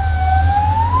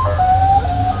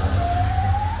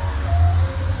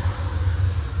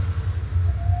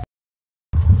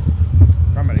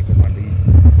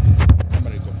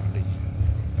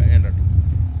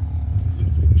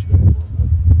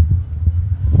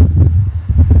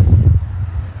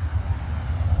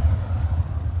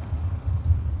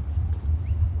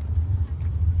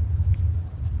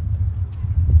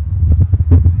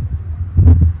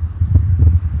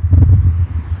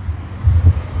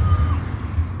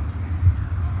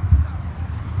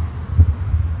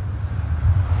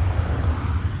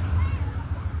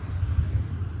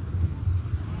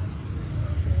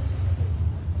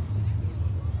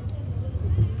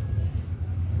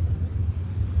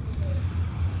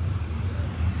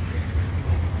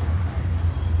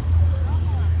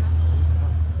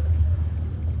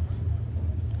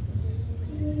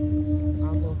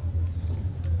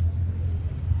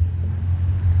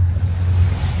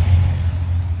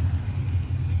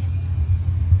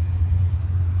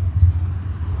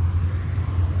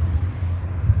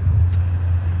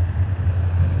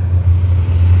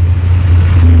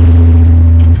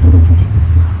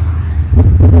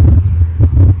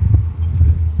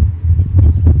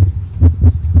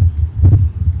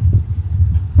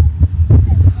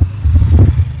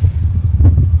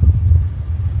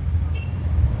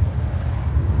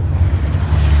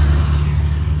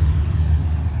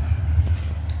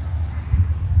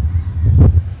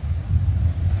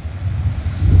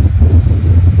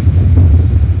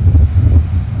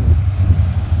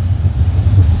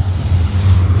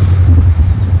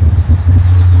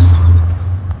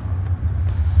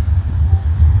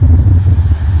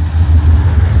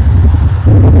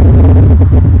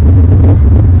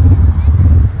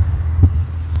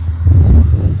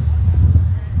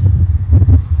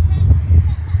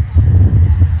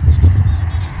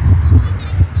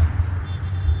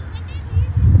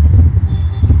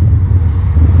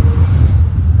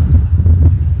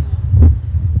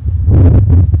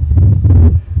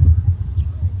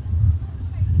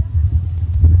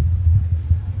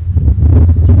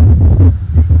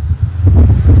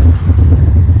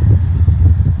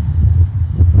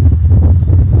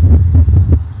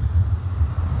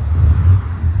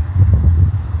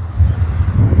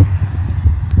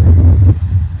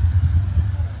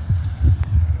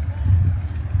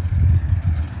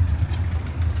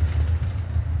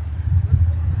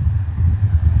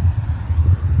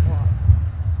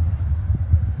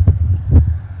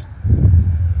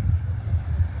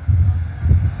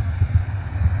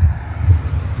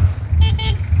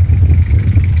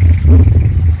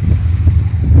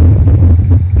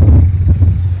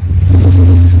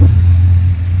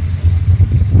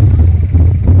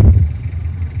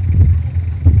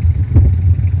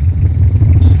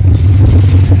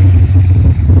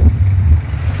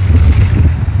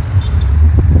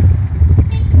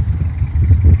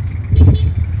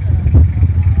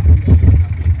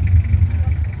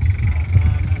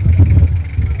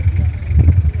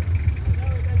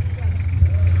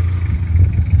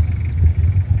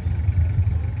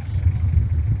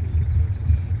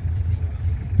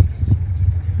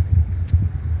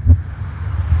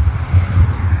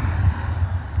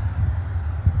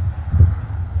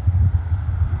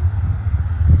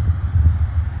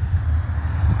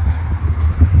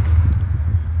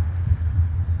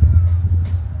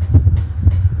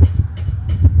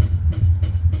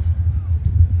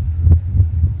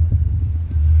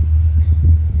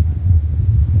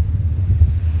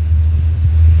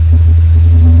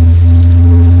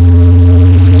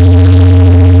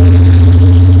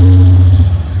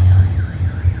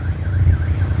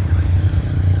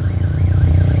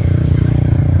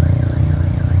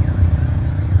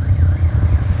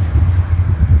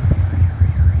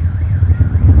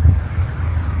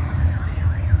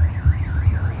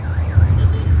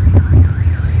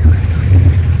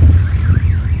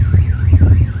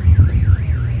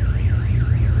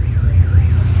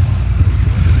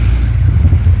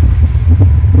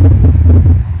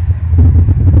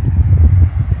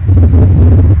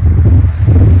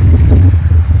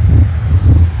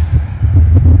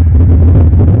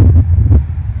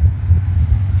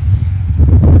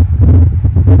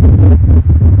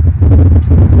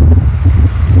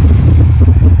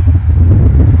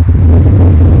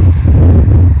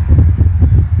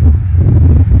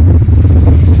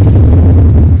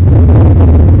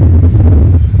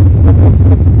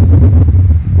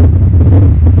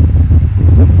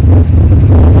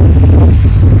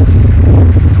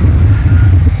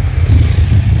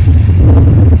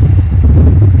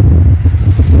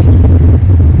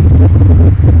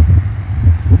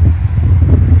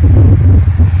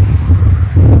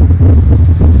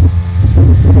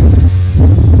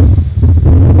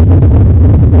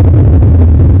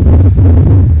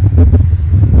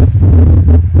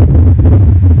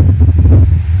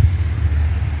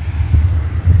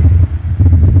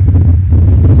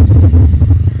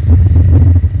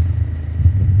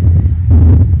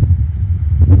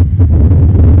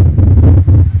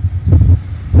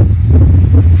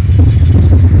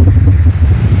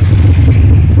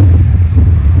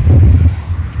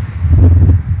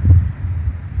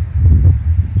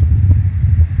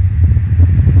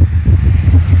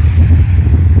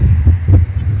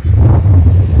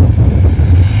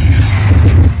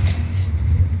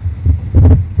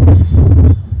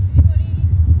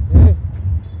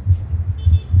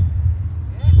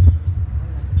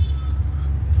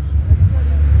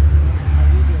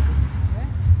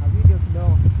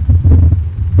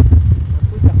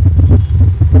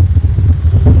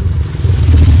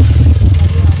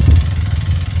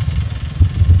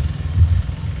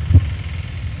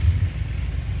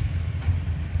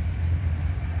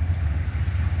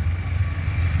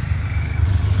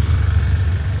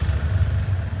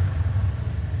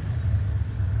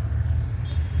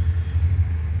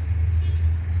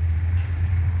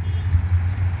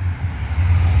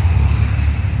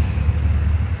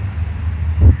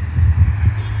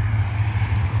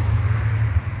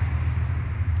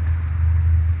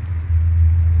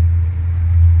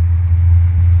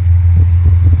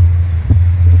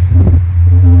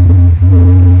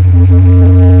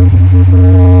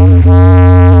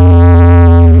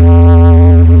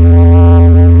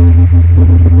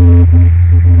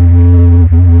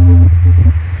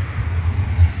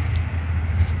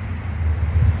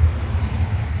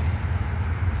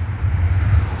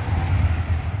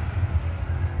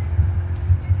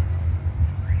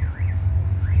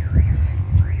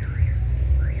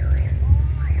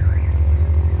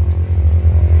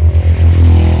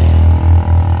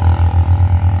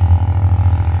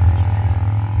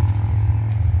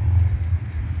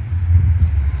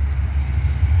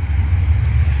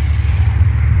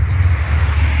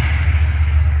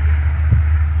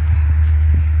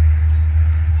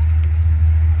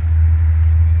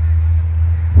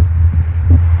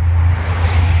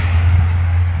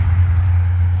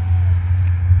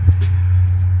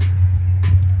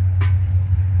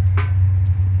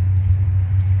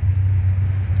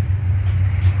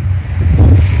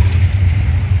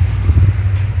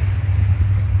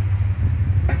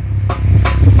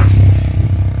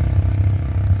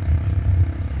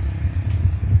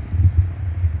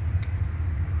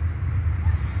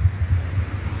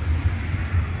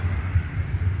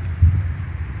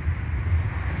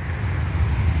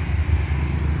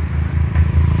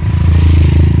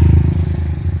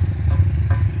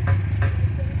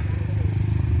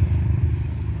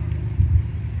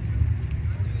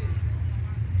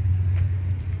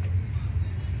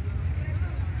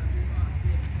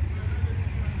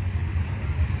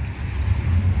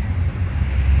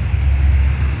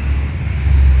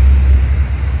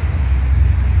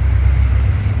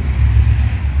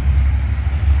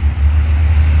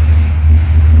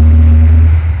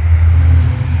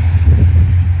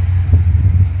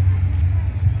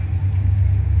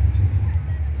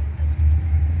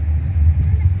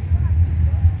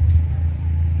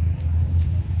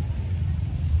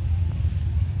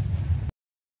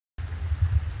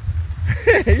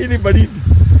 Hii ni baridi.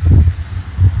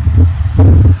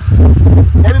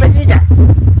 Kwani unafunga?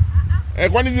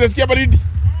 Kwani zinasikia baridi?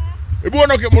 Hebu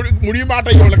ona mlima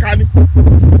hata ionekani.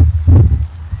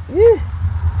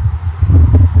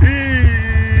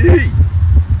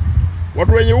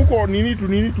 Watu wenye huko nini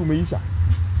tumeisha.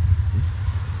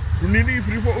 Tunini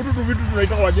free for utu vitu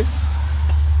tunaita waje?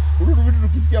 Utu vitu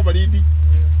tukisikia baridi.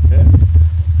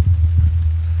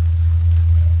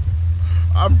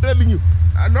 I'm telling you,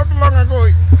 not long ago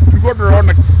we got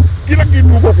around kila kitu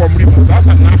huko kwa mlima.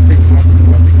 Sasa nothing.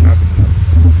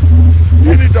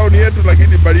 Hii town yetu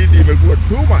lakini baridi imekuwa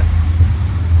too much.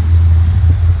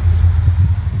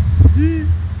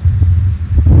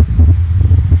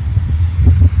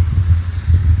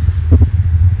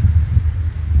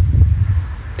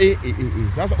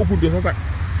 Sasa huku ndio sasa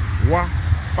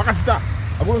mpaka sita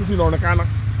hakuna kitu inaonekana.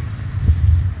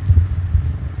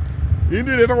 Hii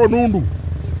ndio inaitwa nundu.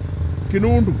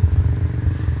 Kinundu.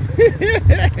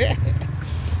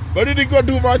 But it got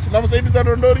too much. Na msaidi za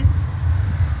Dondori.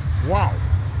 Wow.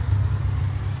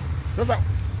 Sasa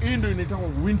hii ndio inaitwa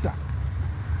winter.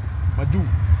 Maju.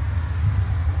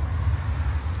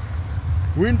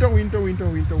 Winter.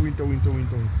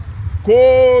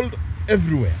 Cold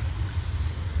everywhere.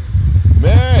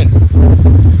 Man.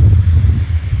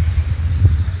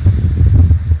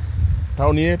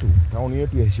 Tauni yetu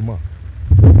ya Heshima.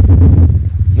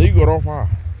 Ni gorofa.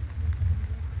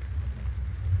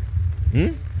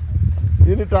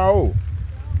 Hii ni tao.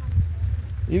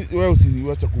 Wewe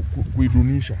usiwacha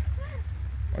kuidunisha.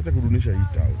 Acha kudunisha hii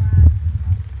tao.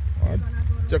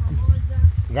 Acha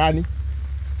gani?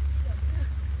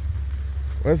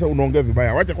 Wewe unaongea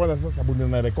vibaya. Wacha kwanza sasa sababu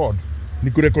nina record.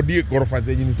 Nikurekodie gorofa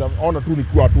zenye nitaona tu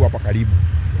nikiwa tu hapa karibu.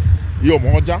 Hiyo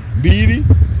 1, 2.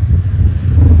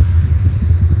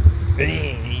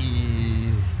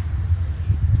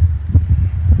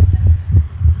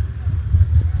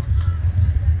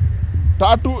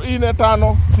 3, 4,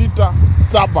 5, 6,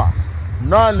 7,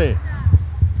 8,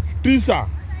 9,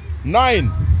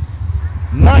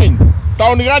 9.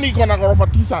 Tauni gani iko na ghorofa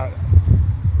 9?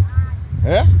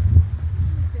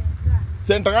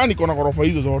 Senta gani iko na ghorofa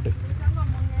hizo zote?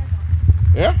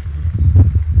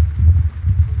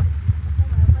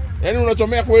 Yaani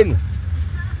unachomea kwenu?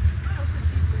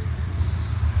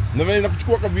 Na wewe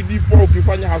unakuchukua kwa video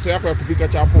ukifanya haso yako ya kupika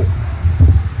chapo.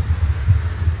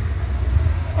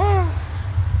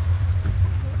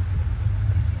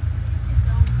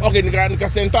 Okay, nika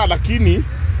senta lakini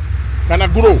kana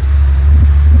grow.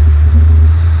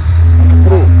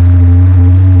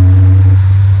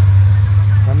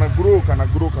 Kana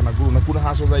grow na kuna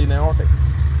haso za aina yote.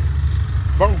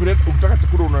 Bangu ukitaka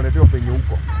chakula unaletewa penye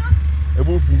huko.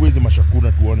 Hebu ufungue hizo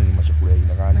mashakura tuone ni mashakura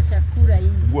aina gani. Mashakura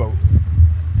hizi. Fungua.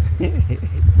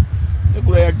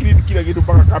 Chakula ya green kila kitu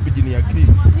mpaka cabbage ni ya green.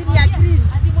 Ni ya green.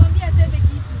 Asimwambie aseme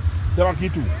kitu. Sema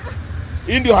kitu.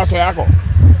 Hii ndio haso yako.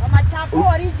 Machapo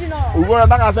original. Uko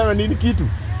nataka aseme nini kitu?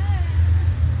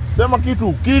 Sema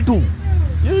kitu.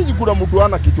 Hizi kuna mtu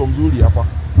ana kichwa mzuri hapa.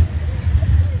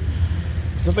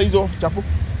 Sasa hizo chapo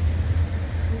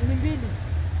Ni mbili.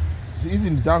 hizi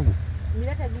ni zangu.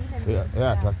 Mileta zingine.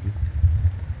 Taki.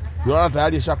 Yona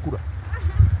tayari ashakula.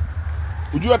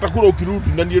 Ujua atakula ukirudi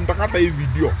na ndio nitakata hii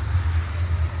video.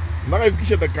 Nataka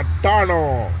ifikishe dakika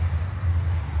 5.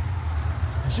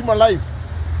 Heshima live.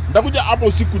 Ndakuja hapo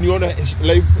usiku nione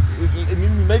live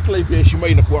night life ya Heshima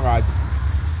inakuwa aje.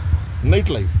 Night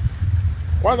life.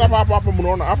 Kwanza hapa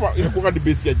mnaona hapa inakuwa ni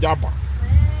base ya Jaba.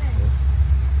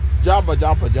 Jaba.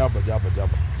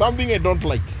 Something I don't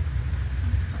like.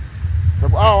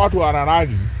 Sababu watu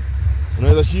wararagi.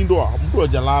 Unaweza shindwa mtu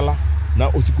hajalala na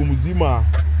usiku mzima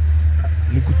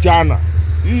ni kuchana.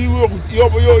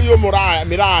 Hiyo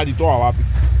miraa alitoa wapi?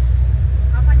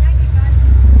 Afanyagi kazi.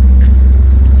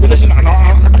 Bila shina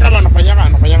kama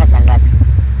anafanyanga saa ngapi?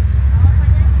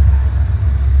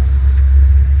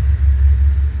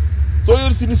 So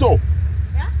hiyo siniso?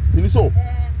 Siniso?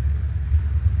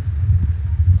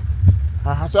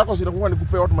 Hasa yako sinakuwa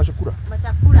nikupe watu mashakura.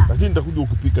 Lakini nitakuja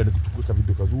ukipika nikuchukue ka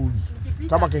video kazuri.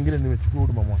 Kama kingine nimechukua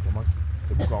huduma mwa samaki.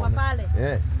 Hebu kaone.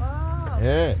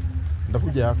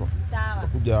 Nitakuja yako. Sawa.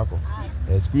 Nitakuja yako.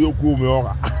 Siku hiyo kuwa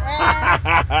umeoga.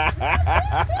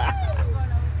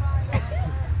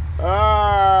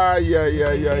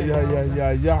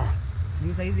 Ya.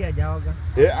 Ni saizi hajaoga.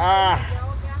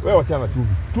 Wewe wachana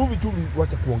chumvi. Chumvi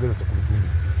wacha kuongeza chakula chumvi.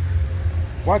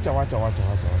 Wacha.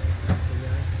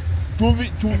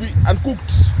 Chumvi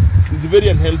uncooked is very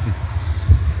unhealthy.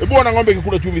 Hebu na ng'ombe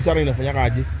ikikula chumvi sana inafanyanga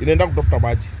aje? Inaenda kutafuta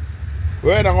maji.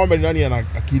 Wewe na ng'ombe ni nani ana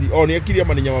akili? Ni akili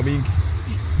ama ni nyama mingi?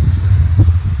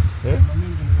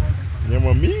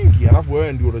 Nyama mingi, alafu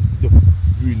wewe ndio unakuja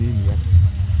kusijui nini hapa.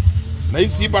 Na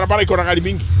hizi barabara iko na gari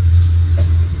mingi.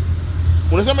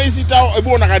 Unasema hizi tao,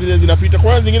 hebu ona gari zinapita.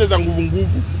 Kwa zingine za nguvu.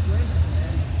 Zimetoka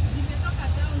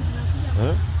town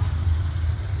zinakuja.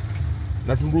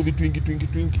 Na tunduthi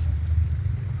twingi.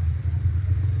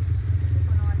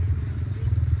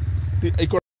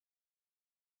 Iko